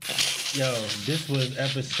 Yo, this was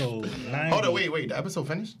episode 90. Hold on, wait. The episode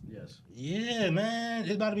finished? Yes. Yeah, man.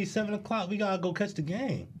 It's about to be 7 o'clock. We gotta go catch the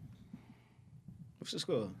game. What's the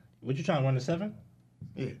score? What you trying to run to 7?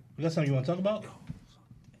 Yeah. You got something you want to talk about?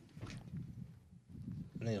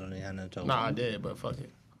 They don't have nothing to talk Nah, about. I did, but fuck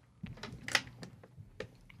it.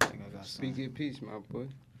 Speak your piece, my boy.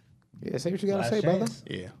 Yeah, say what you gotta Last say, chance.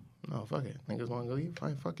 brother. Yeah. No, fuck it. Niggas want to go eat?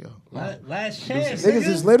 Fine, fuck y'all. Last chance. Niggas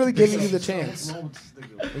is literally giving you the chance, and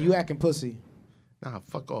you acting pussy. Nah,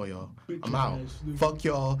 fuck all y'all. I'm out. Fuck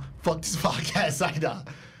y'all. Fuck this podcast. I die.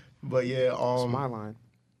 But yeah, It's my line.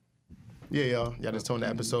 yeah, y'all just tuned to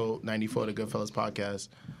episode 94 of the Goodfellas podcast.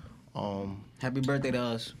 Happy birthday to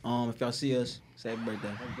us. If y'all see us, say happy birthday.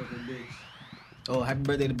 Oh, happy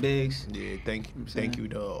birthday to Biggs. Yeah, thank you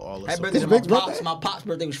to all the Happy birthday to Biggs' my pops. birthday? My pops'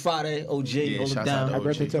 birthday was Friday. OG, hold it shouts out down. to Happy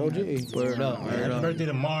birthday to OG. Word up, word Happy up. birthday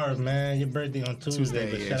to Marv, man. Your birthday on Tuesday.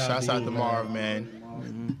 But Tuesday. Yeah, shouts out to Marv,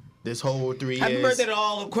 man. This whole 3 years. Happy birthday to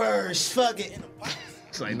all Aquarius. Fuck it.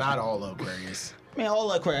 It's like not all of Aquarius. Man,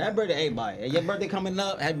 all Aquarius. Happy birthday to everybody. Your birthday coming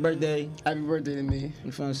up. Happy birthday. Happy birthday to me.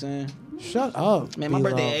 You feel what I'm saying? Shut up, Man, my D-Lo.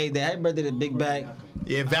 birthday every day. Happy birthday to Big Bag.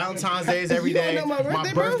 Yeah, Valentine's Day is every You don't day. know my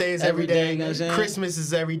birthday, bro? birthday is Every every day, day. you know what I'm saying? Christmas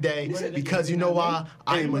is every day. Because you know why?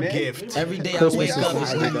 I am a man. gift. Every day I Christmas wake is up. not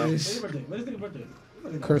It's every like day. When's the birthday?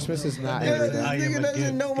 Christmas is not Yeah, every this day. I am nigga a doesn't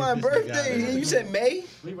gift. know my Get this nigga out of birthday. here. And you said May?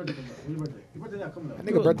 When your birthday not coming up. That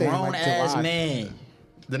nigga birthday in grown like ass July. man.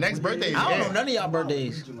 The next birthday is I don't know yeah. none of y'all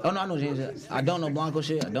birthdays. Oh no, I know James. I don't know Blanco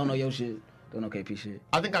shit. I don't know your shit. Don't know KP shit.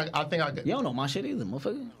 I think I could. You don't know my shit either,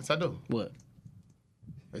 motherfucker. Yes, I do. What?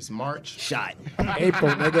 It's March. Shot. April,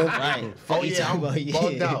 nigga. Right. Oh You yeah, talking I'm about-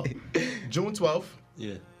 bugged out. June 12th.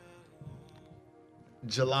 Yeah.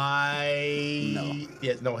 July. No.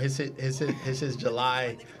 Yeah, no. His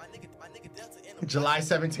July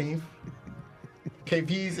 17th.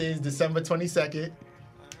 KP's is December 22nd.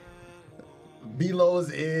 B-Lo's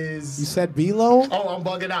You is. said B-Lo? Oh, I'm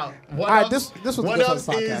bugging out. What All right, else? this was the what Good else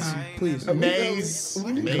Fellas is podcast. Please. May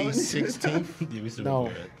 16th? Yeah, we still No.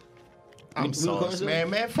 record. I'm sauced,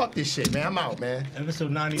 man. Fuck this shit, man. I'm out, man.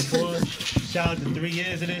 Episode 94. Shout out to 3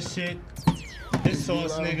 years of this shit. This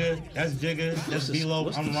sauce nigga. That's Jigga. That's B-Lo.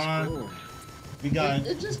 I'm Ron. We got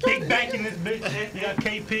Big Back in this bitch. We got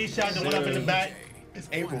KP. Shout out to one up in the back. It's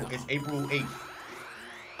April 8th.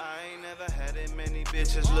 I ain't never had it many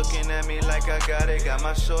bitches looking at me like I got it. Got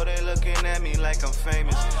my shorty looking at me like I'm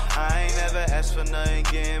famous. I ain't never asked for nothing,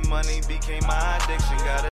 getting money became my addiction. Got